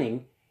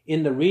drowning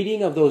in the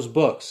reading of those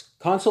books,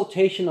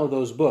 consultation of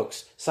those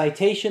books,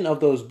 citation of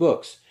those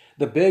books.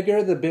 The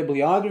bigger the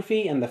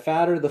bibliography and the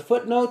fatter the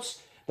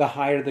footnotes, the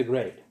higher the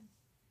grade.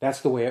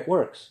 That's the way it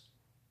works.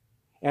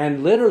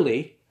 And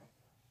literally,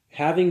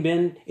 having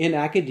been in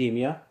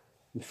academia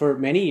for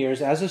many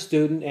years as a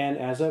student and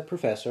as a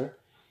professor,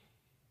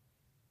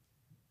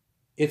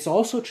 it's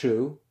also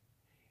true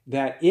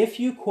that if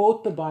you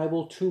quote the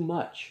Bible too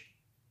much,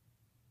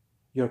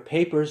 your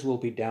papers will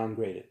be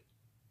downgraded.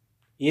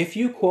 If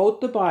you quote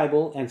the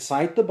Bible and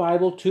cite the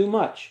Bible too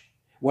much,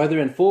 whether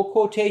in full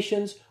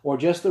quotations or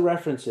just the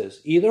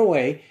references, either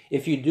way,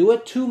 if you do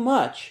it too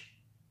much,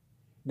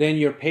 then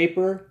your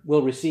paper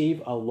will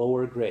receive a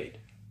lower grade.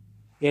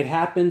 It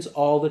happens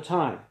all the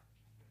time.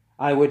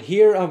 I would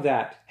hear of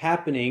that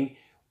happening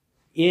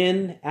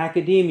in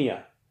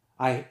academia.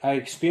 I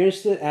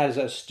experienced it as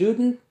a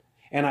student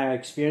and I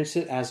experienced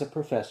it as a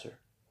professor.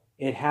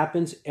 It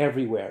happens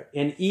everywhere.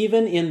 And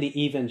even in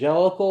the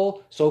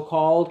evangelical,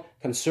 so-called,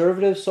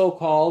 conservative,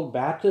 so-called,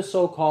 Baptist,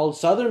 so-called,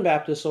 Southern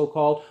Baptist,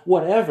 so-called,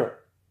 whatever.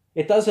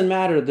 It doesn't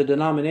matter the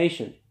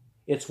denomination.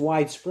 It's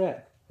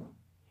widespread.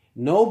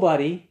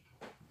 Nobody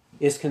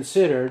is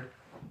considered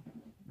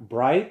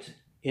bright,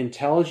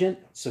 intelligent,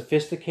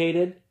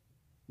 sophisticated,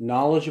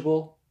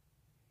 knowledgeable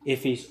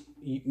if he's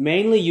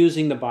mainly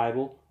using the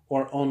Bible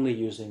or only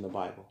using the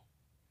Bible.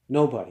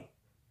 Nobody.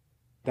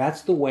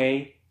 That's the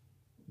way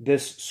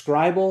this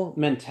scribal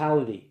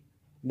mentality,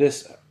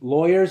 this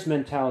lawyer's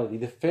mentality,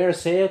 the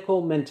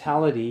Pharisaical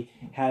mentality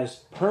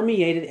has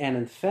permeated and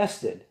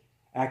infested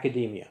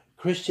academia,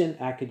 Christian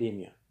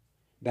academia.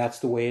 That's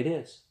the way it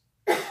is.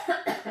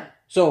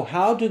 So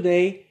how do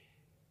they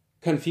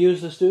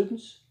confuse the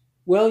students?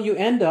 Well, you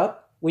end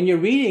up, when you're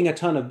reading a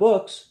ton of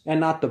books and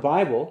not the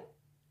Bible,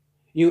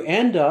 you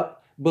end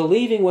up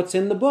believing what's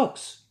in the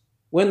books,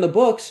 when the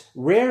books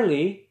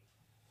rarely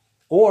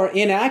or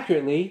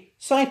inaccurately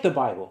cite the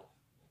Bible.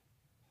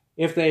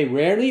 If they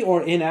rarely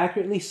or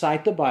inaccurately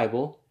cite the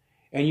Bible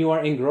and you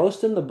are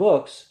engrossed in the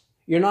books,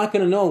 you're not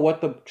going to know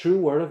what the true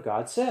Word of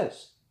God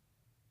says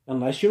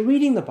unless you're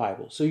reading the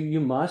Bible. So you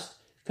must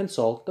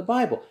consult the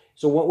Bible.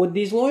 So what would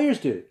these lawyers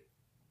do?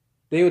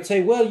 They would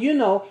say, well, you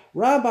know,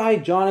 Rabbi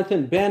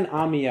Jonathan ben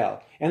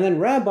Amiel, and then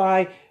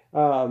Rabbi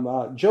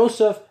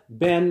Joseph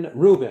ben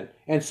Reuben,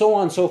 and so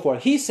on and so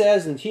forth. He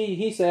says, and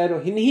he said,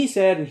 and he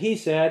said, and he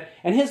said,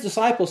 and his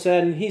disciple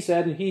said, and he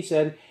said, and he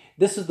said.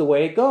 This is the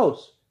way it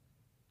goes.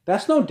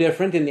 That's no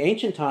different in the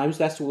ancient times.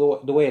 That's the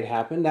way it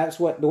happened. That's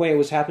the way it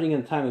was happening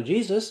in the time of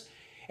Jesus.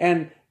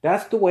 And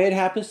that's the way it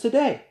happens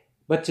today.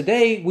 But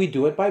today we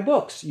do it by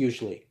books,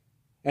 usually.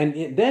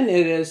 And then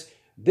it is,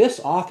 this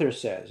author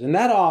says, and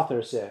that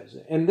author says,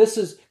 and this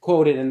is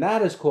quoted, and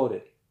that is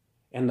quoted.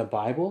 And the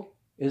Bible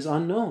is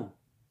unknown.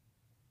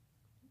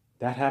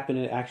 That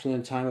happened actually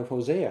in the time of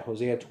Hosea.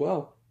 Hosea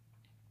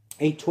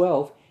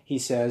 8:12, he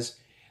says,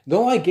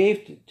 though I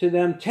gave to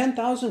them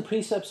 10,000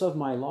 precepts of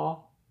my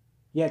law,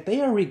 yet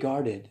they are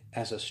regarded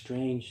as a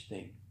strange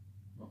thing.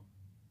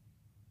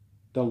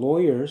 The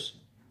lawyers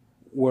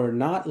were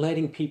not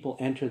letting people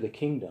enter the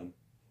kingdom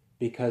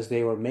because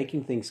they were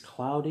making things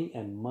cloudy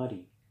and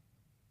muddy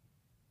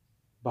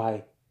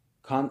by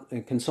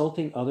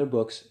consulting other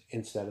books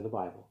instead of the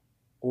Bible,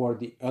 or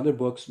the other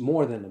books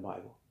more than the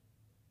Bible.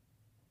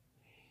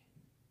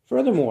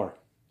 Furthermore,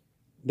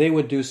 they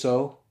would do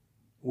so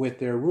with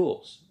their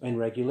rules and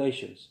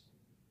regulations,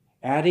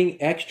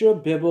 adding extra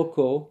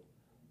biblical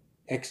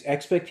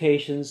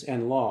expectations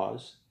and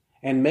laws,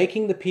 and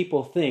making the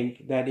people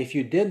think that if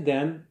you did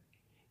them,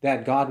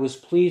 that God was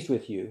pleased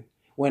with you,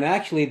 when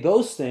actually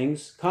those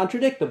things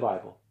contradict the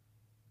Bible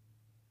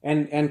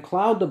and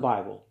cloud the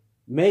Bible,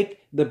 make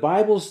the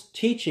Bible's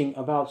teaching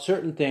about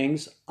certain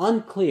things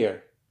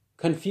unclear,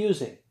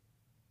 confusing,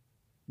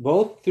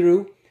 both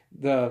through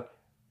the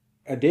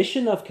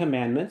addition of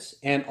commandments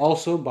and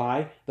also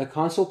by the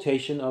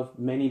consultation of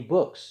many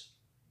books.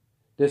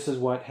 This is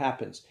what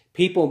happens.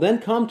 People then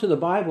come to the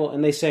Bible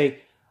and they say,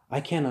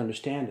 I can't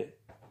understand it.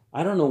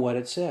 I don't know what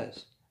it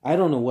says. I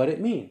don't know what it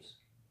means.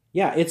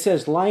 Yeah, it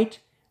says light,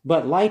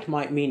 but light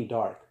might mean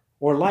dark,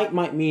 or light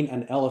might mean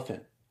an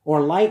elephant,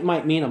 or light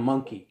might mean a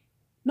monkey.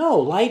 No,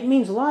 light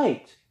means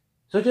light.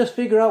 So just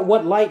figure out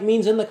what light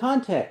means in the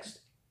context.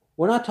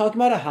 We're not talking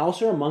about a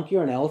house or a monkey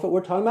or an elephant.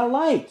 We're talking about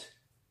light.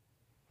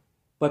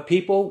 But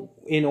people,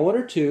 in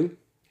order to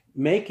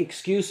make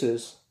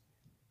excuses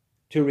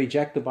to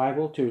reject the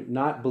Bible, to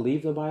not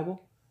believe the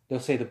Bible, they'll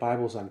say the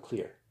Bible's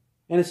unclear.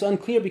 And it's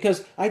unclear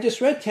because I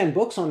just read 10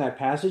 books on that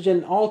passage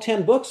and all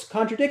 10 books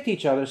contradict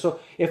each other. So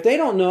if they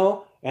don't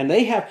know and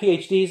they have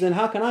PhDs, then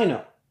how can I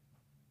know?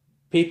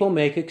 People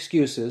make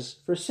excuses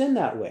for sin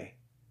that way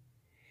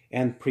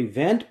and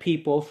prevent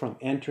people from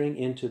entering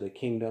into the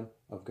kingdom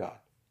of God.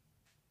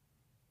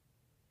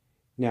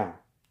 Now,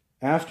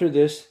 after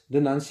this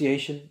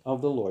denunciation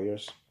of the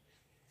lawyers,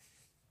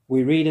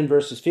 we read in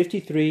verses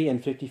 53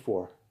 and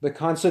 54, the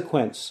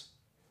consequence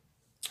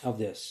of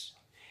this.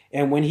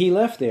 And when he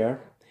left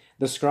there,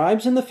 the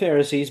scribes and the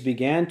Pharisees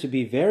began to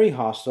be very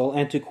hostile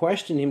and to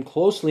question him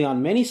closely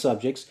on many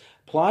subjects,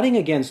 plotting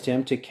against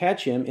him to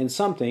catch him in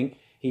something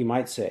he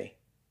might say.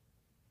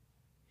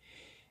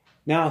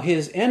 Now,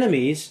 his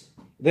enemies,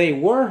 they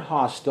were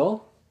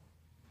hostile.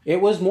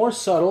 It was more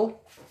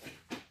subtle.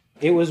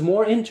 It was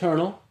more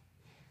internal.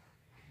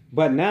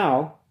 But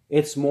now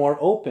it's more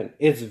open.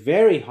 It's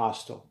very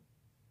hostile.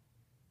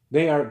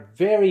 They are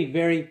very,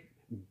 very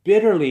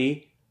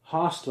bitterly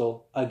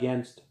hostile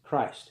against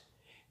Christ.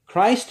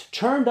 Christ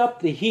turned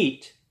up the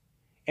heat,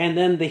 and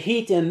then the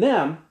heat in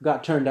them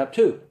got turned up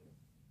too.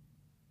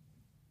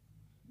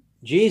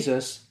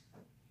 Jesus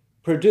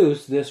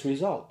produced this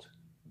result.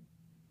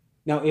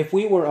 Now, if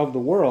we were of the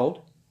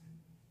world,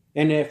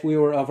 and if we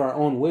were of our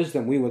own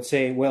wisdom, we would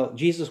say, well,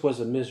 Jesus was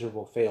a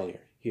miserable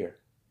failure here.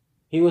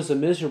 He was a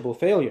miserable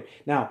failure.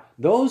 Now,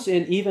 those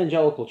in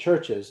evangelical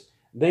churches,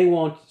 they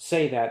won't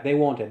say that. They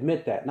won't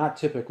admit that. Not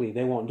typically.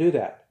 They won't do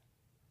that.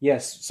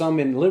 Yes, some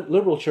in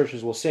liberal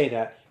churches will say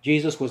that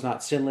Jesus was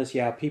not sinless.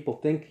 Yeah, people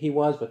think he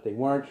was, but they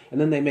weren't.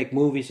 And then they make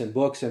movies and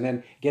books and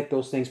then get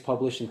those things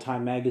published in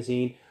Time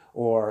magazine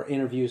or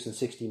interviews in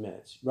 60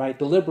 Minutes, right?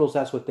 The liberals,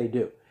 that's what they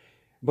do.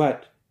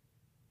 But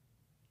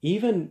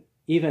even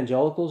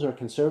evangelicals or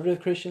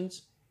conservative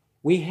Christians,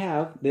 we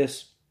have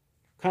this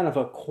kind of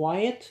a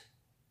quiet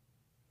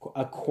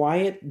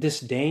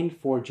disdain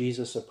for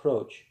Jesus'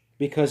 approach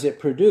because it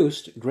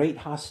produced great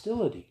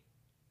hostility.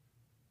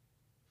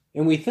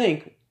 And we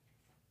think,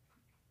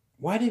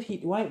 why did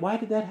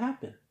that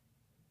happen?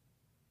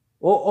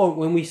 Or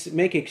when we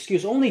make an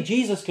excuse, only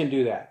Jesus can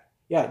do that.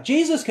 Yeah,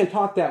 Jesus can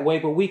talk that way,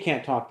 but we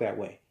can't talk that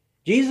way.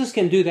 Jesus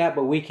can do that,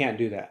 but we can't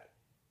do that.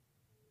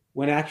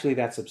 When actually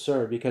that's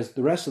absurd, because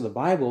the rest of the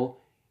Bible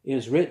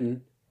is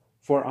written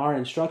for our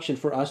instruction,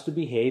 for us to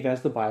behave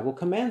as the Bible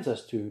commands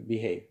us to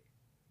behave.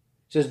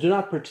 It says, do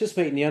not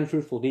participate in the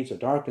unfruitful deeds of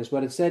darkness,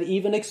 but it said,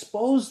 even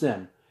expose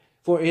them,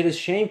 for it is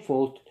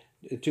shameful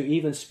to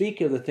even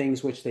speak of the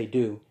things which they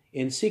do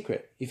in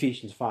secret.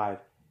 Ephesians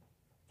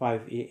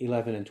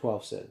 5:11 and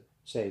 12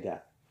 say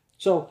that.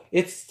 So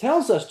it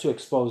tells us to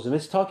expose them.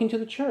 It's talking to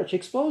the church.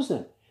 Expose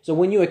them. So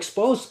when you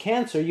expose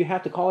cancer, you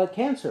have to call it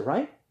cancer,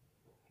 right?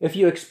 If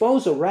you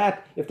expose a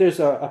rat, if there's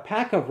a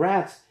pack of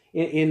rats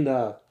in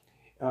the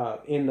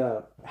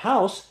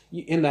house,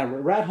 in the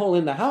rat hole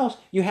in the house,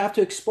 you have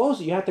to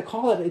expose it. You have to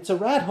call it, it's a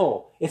rat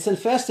hole. It's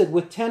infested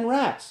with 10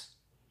 rats.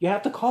 You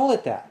have to call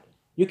it that.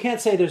 You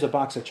can't say there's a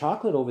box of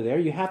chocolate over there.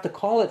 You have to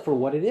call it for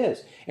what it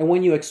is. And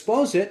when you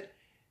expose it,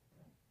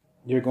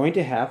 you're going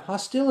to have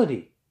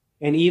hostility,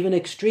 and even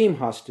extreme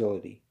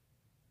hostility.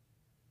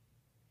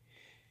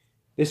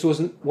 This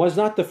was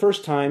not the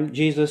first time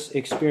Jesus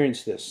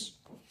experienced this.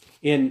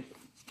 In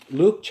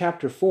Luke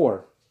chapter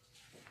 4,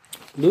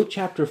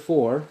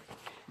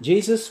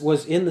 Jesus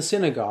was in the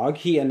synagogue.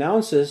 He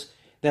announces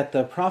that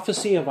the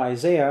prophecy of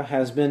Isaiah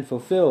has been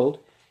fulfilled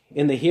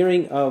in the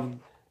hearing of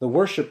the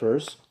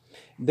worshipers.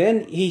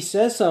 Then he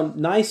says some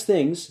nice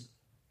things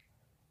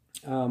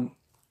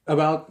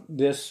about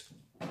this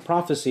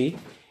prophecy.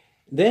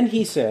 Then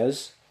he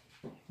says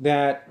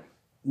that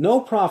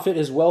no prophet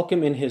is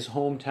welcome in his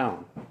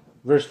hometown,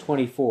 verse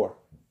 24,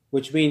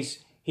 which means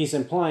he's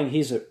implying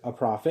he's a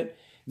prophet.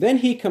 Then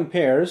he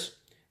compares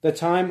the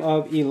time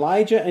of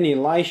Elijah and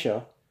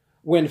Elisha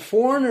when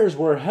foreigners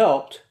were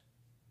helped,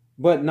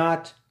 but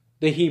not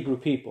the Hebrew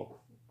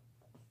people.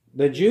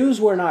 The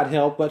Jews were not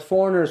helped, but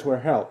foreigners were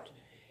helped.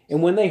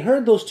 And when they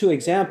heard those two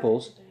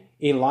examples,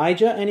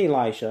 Elijah and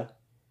Elisha,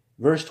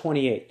 verse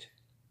 28,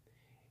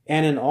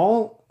 and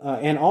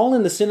all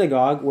in the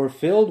synagogue were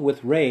filled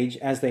with rage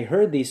as they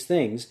heard these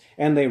things,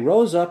 and they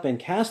rose up and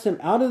cast him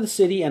out of the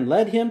city and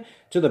led him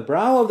to the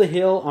brow of the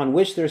hill on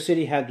which their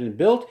city had been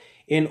built,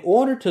 in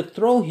order to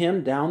throw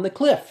him down the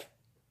cliff.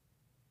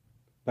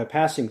 By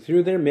passing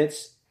through their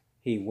midst,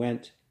 he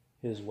went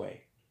his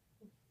way.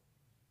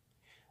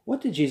 What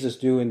did Jesus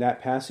do in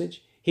that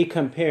passage? He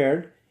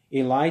compared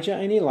Elijah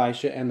and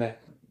Elisha and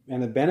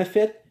the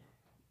benefit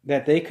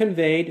that they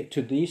conveyed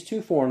to these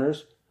two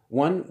foreigners,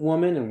 one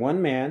woman and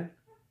one man,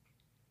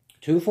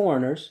 two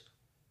foreigners.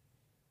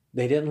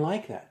 They didn't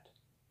like that.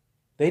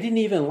 They didn't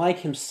even like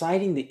him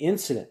citing the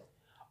incident.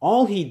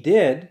 All he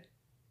did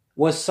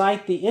was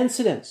cite the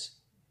incidents.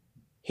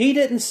 He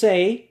didn't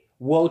say,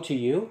 woe to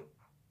you.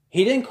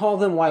 He didn't call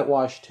them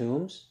whitewashed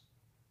tombs.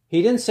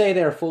 He didn't say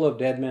they're full of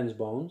dead men's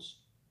bones.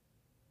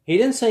 He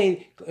didn't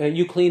say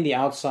you clean the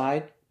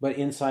outside, but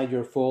inside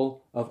you're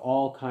full of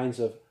all kinds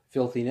of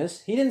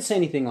filthiness. He didn't say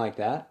anything like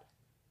that.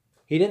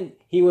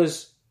 He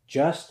was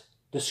just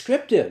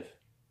descriptive.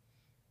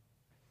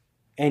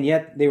 And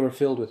yet they were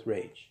filled with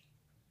rage,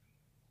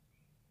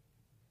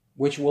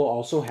 which will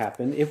also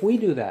happen if we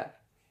do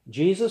that.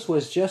 Jesus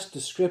was just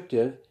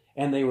descriptive,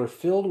 and they were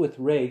filled with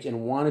rage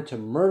and wanted to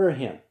murder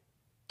him,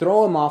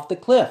 throw him off the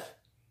cliff.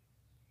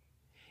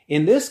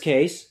 In this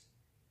case,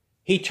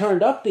 he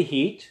turned up the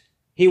heat.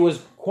 He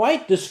was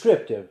quite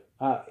descriptive,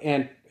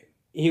 and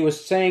he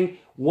was saying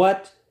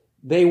what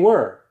they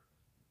were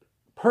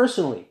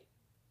personally.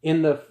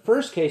 In the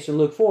first case, in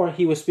Luke 4,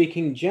 he was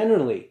speaking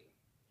generally.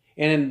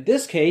 And in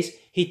this case,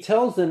 he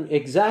tells them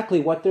exactly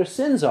what their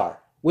sins are,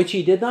 which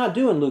he did not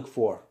do in Luke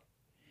 4.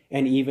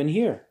 And even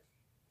here.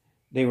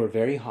 they were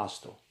very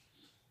hostile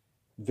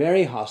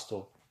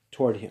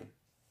toward him.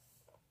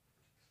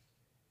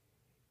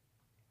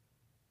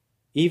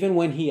 Even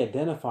when he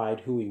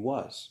identified who he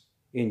was.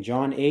 In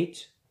John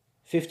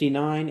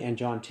 8:59 and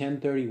John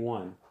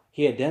 10:31,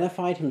 he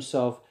identified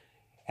himself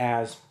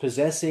as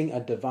possessing a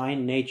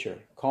divine nature,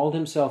 called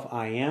himself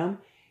I am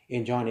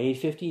in John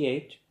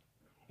 8:58,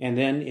 and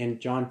then in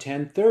John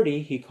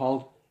 10:30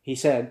 he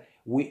said,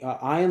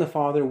 I and the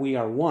Father, we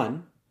are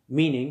one,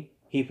 meaning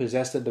he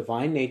possessed a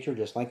divine nature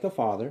just like the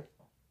Father.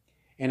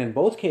 And in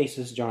both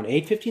cases, John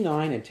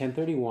 8:59 and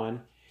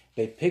 10:31,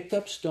 they picked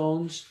up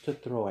stones to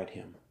throw at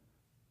him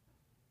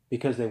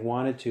because they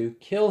wanted to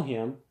kill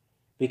him,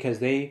 because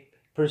they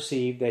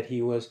perceived that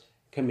he was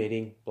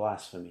committing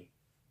blasphemy.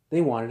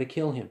 They wanted to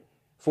kill him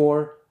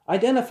for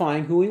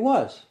identifying who he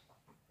was,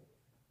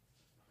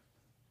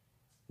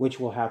 which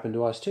will happen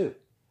to us too.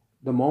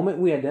 The moment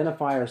we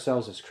identify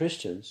ourselves as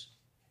Christians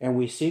and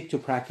we seek to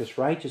practice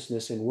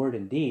righteousness in word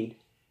and deed,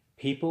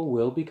 people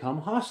will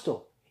become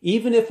hostile,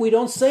 even if we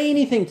don't say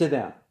anything to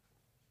them.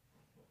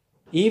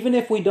 Even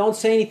if we don't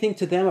say anything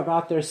to them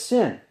about their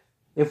sin,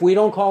 if we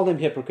don't call them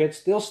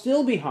hypocrites, they'll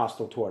still be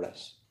hostile toward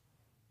us.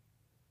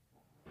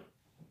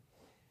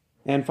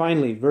 And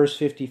finally, verse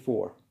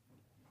 54.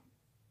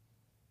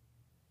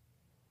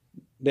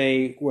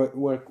 They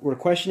were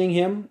questioning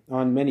him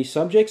on many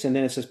subjects, and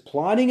then it says,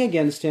 plotting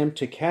against him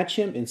to catch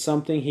him in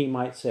something he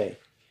might say.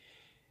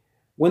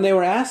 When they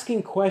were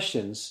asking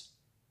questions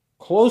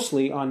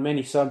closely on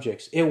many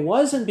subjects, it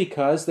wasn't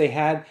because they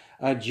had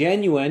a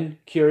genuine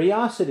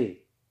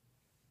curiosity.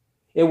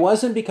 It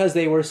wasn't because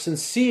they were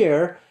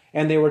sincere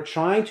and they were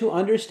trying to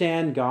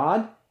understand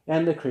God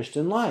and the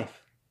Christian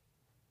life.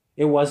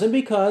 It wasn't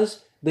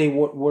because they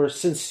were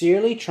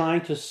sincerely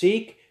trying to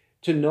seek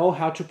to know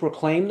how to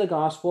proclaim the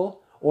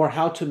gospel or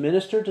how to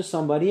minister to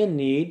somebody in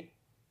need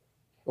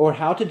or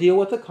how to deal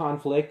with a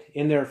conflict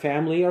in their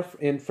family or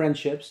in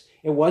friendships.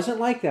 It wasn't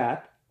like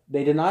that.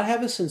 They did not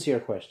have a sincere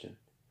question.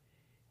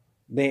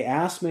 They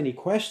asked many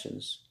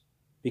questions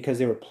because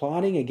they were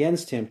plotting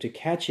against him to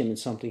catch him in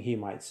something he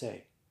might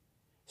say.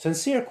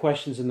 Sincere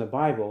questions in the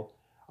Bible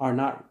are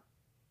not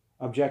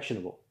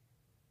objectionable,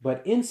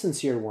 but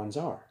insincere ones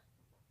are.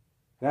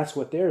 That's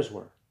what theirs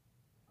were.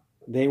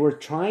 They were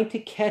trying to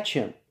catch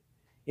him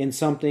in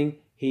something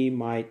he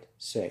might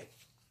say.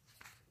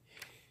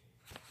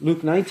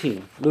 Luke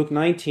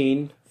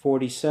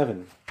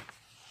 19:47.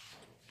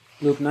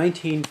 Luke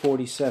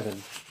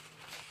 19:47.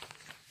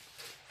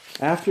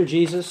 After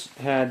Jesus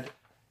had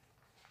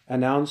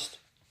announced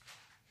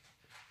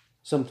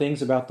some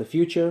things about the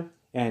future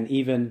and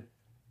even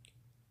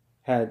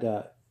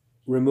had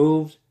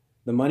removed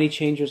the money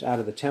changers out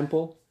of the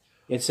temple,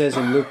 it says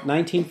in Luke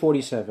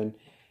 19:47,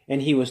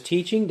 and he was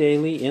teaching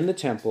daily in the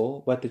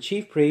temple, but the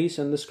chief priests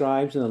and the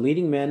scribes and the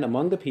leading men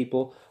among the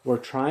people were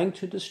trying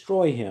to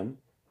destroy him,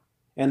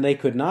 and they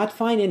could not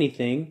find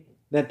anything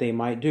that they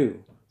might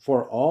do,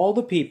 for all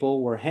the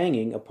people were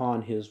hanging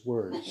upon his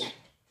words.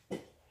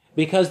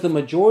 Because the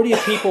majority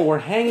of people were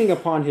hanging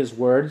upon his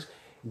words,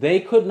 they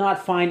could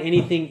not find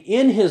anything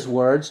in his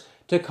words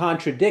to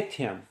contradict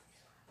him.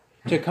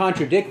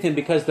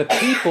 Because the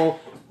people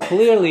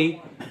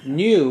clearly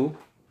knew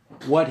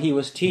what he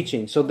was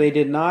teaching. So they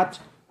did not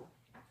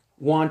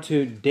want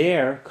to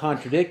dare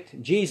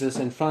contradict Jesus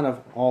in front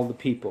of all the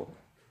people.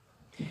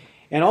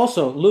 And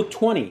also Luke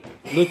 20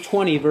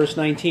 verse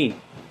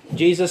 19.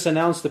 Jesus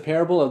announced the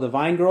parable of the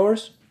vine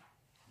growers.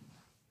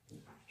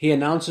 He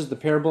announces the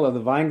parable of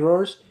the vine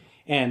growers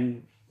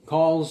and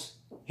calls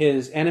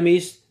his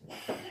enemies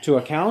to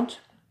account.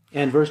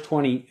 And verse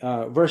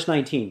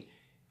 19.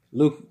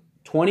 Luke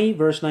 20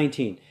 verse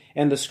 19.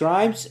 And the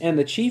scribes and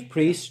the chief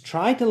priests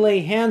tried to lay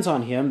hands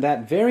on him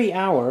that very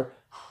hour,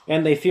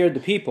 and they feared the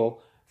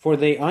people, for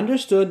they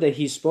understood that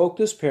he spoke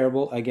this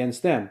parable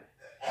against them.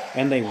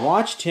 And they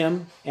watched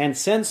him and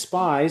sent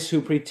spies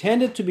who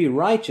pretended to be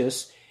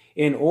righteous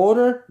in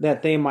order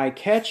that they might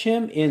catch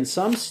him in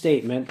some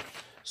statement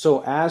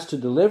so as to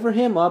deliver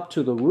him up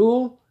to the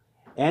rule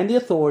and the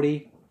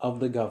authority of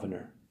the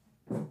governor.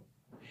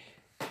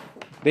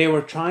 They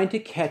were trying to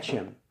catch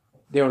him.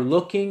 They were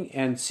looking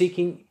and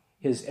seeking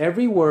his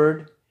every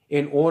word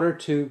in order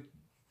to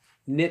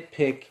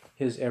nitpick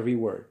his every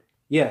word.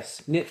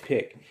 Yes,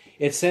 nitpick.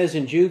 It says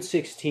in Jude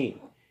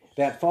 16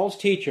 that false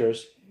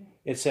teachers,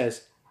 it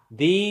says,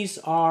 these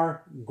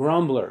are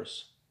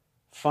grumblers,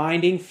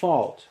 finding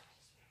fault,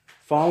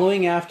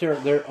 following after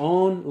their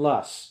own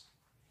lusts,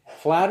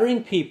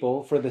 flattering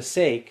people for the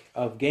sake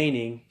of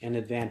gaining an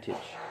advantage.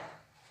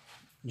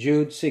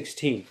 Jude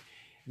 16.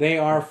 They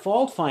are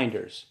fault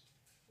finders,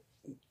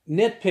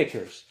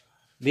 nitpickers.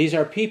 These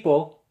are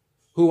people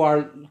who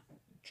are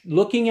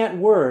looking at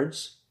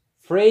words,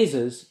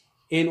 phrases,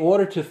 in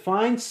order to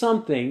find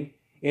something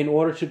in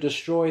order to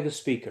destroy the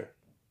speaker.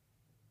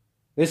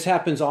 This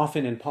happens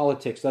often in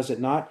politics, does it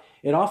not?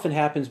 It often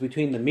happens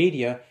between the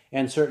media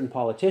and certain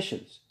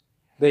politicians.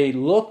 They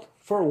look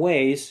for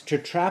ways to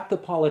trap the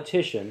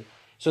politician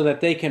so that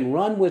they can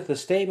run with the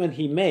statement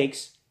he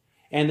makes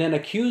and then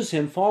accuse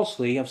him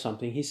falsely of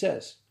something he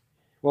says.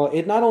 Well,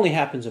 it not only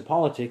happens in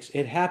politics,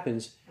 it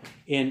happens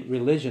in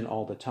religion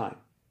all the time.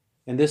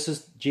 And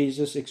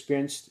Jesus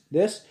experienced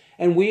this,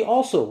 and we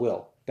also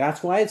will.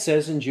 That's why it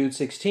says in Jude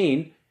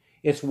 16,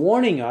 it's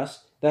warning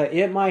us that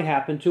it might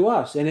happen to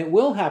us, and it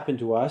will happen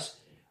to us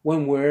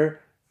when we're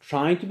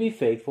trying to be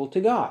faithful to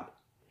God.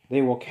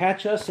 They will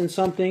catch us in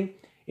something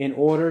in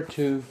order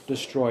to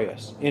destroy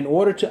us, in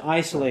order to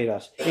isolate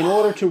us, in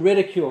order to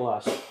ridicule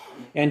us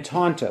and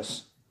taunt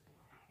us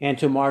and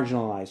to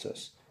marginalize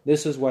us.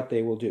 This is what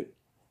they will do.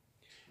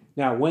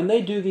 Now, when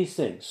they do these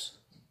things,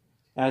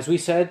 as we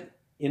said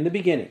in the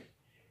beginning,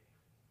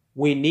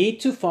 we need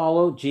to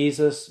follow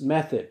Jesus'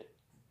 method.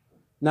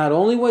 Not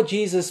only what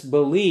Jesus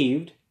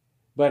believed,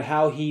 but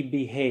how he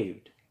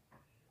behaved.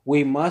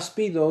 We must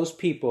be those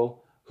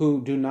people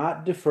who do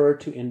not defer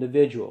to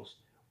individuals,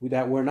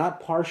 that we're not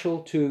partial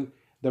to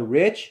the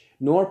rich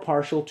nor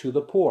partial to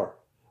the poor.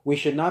 We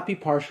should not be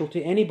partial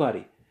to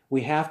anybody.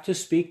 We have to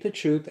speak the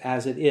truth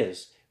as it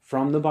is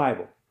from the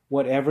Bible,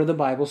 whatever the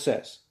Bible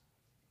says.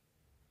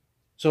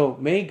 So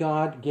may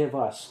God give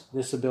us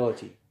this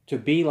ability to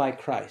be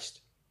like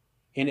Christ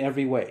in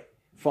every way,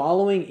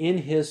 following in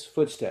his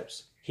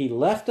footsteps. He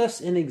left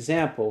us an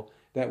example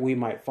that we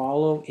might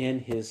follow in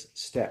his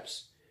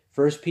steps.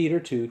 1 Peter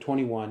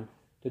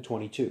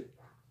 2:21-22.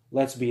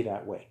 Let's be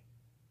that way.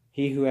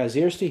 He who has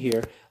ears to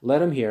hear,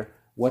 let him hear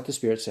what the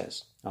Spirit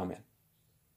says. Amen.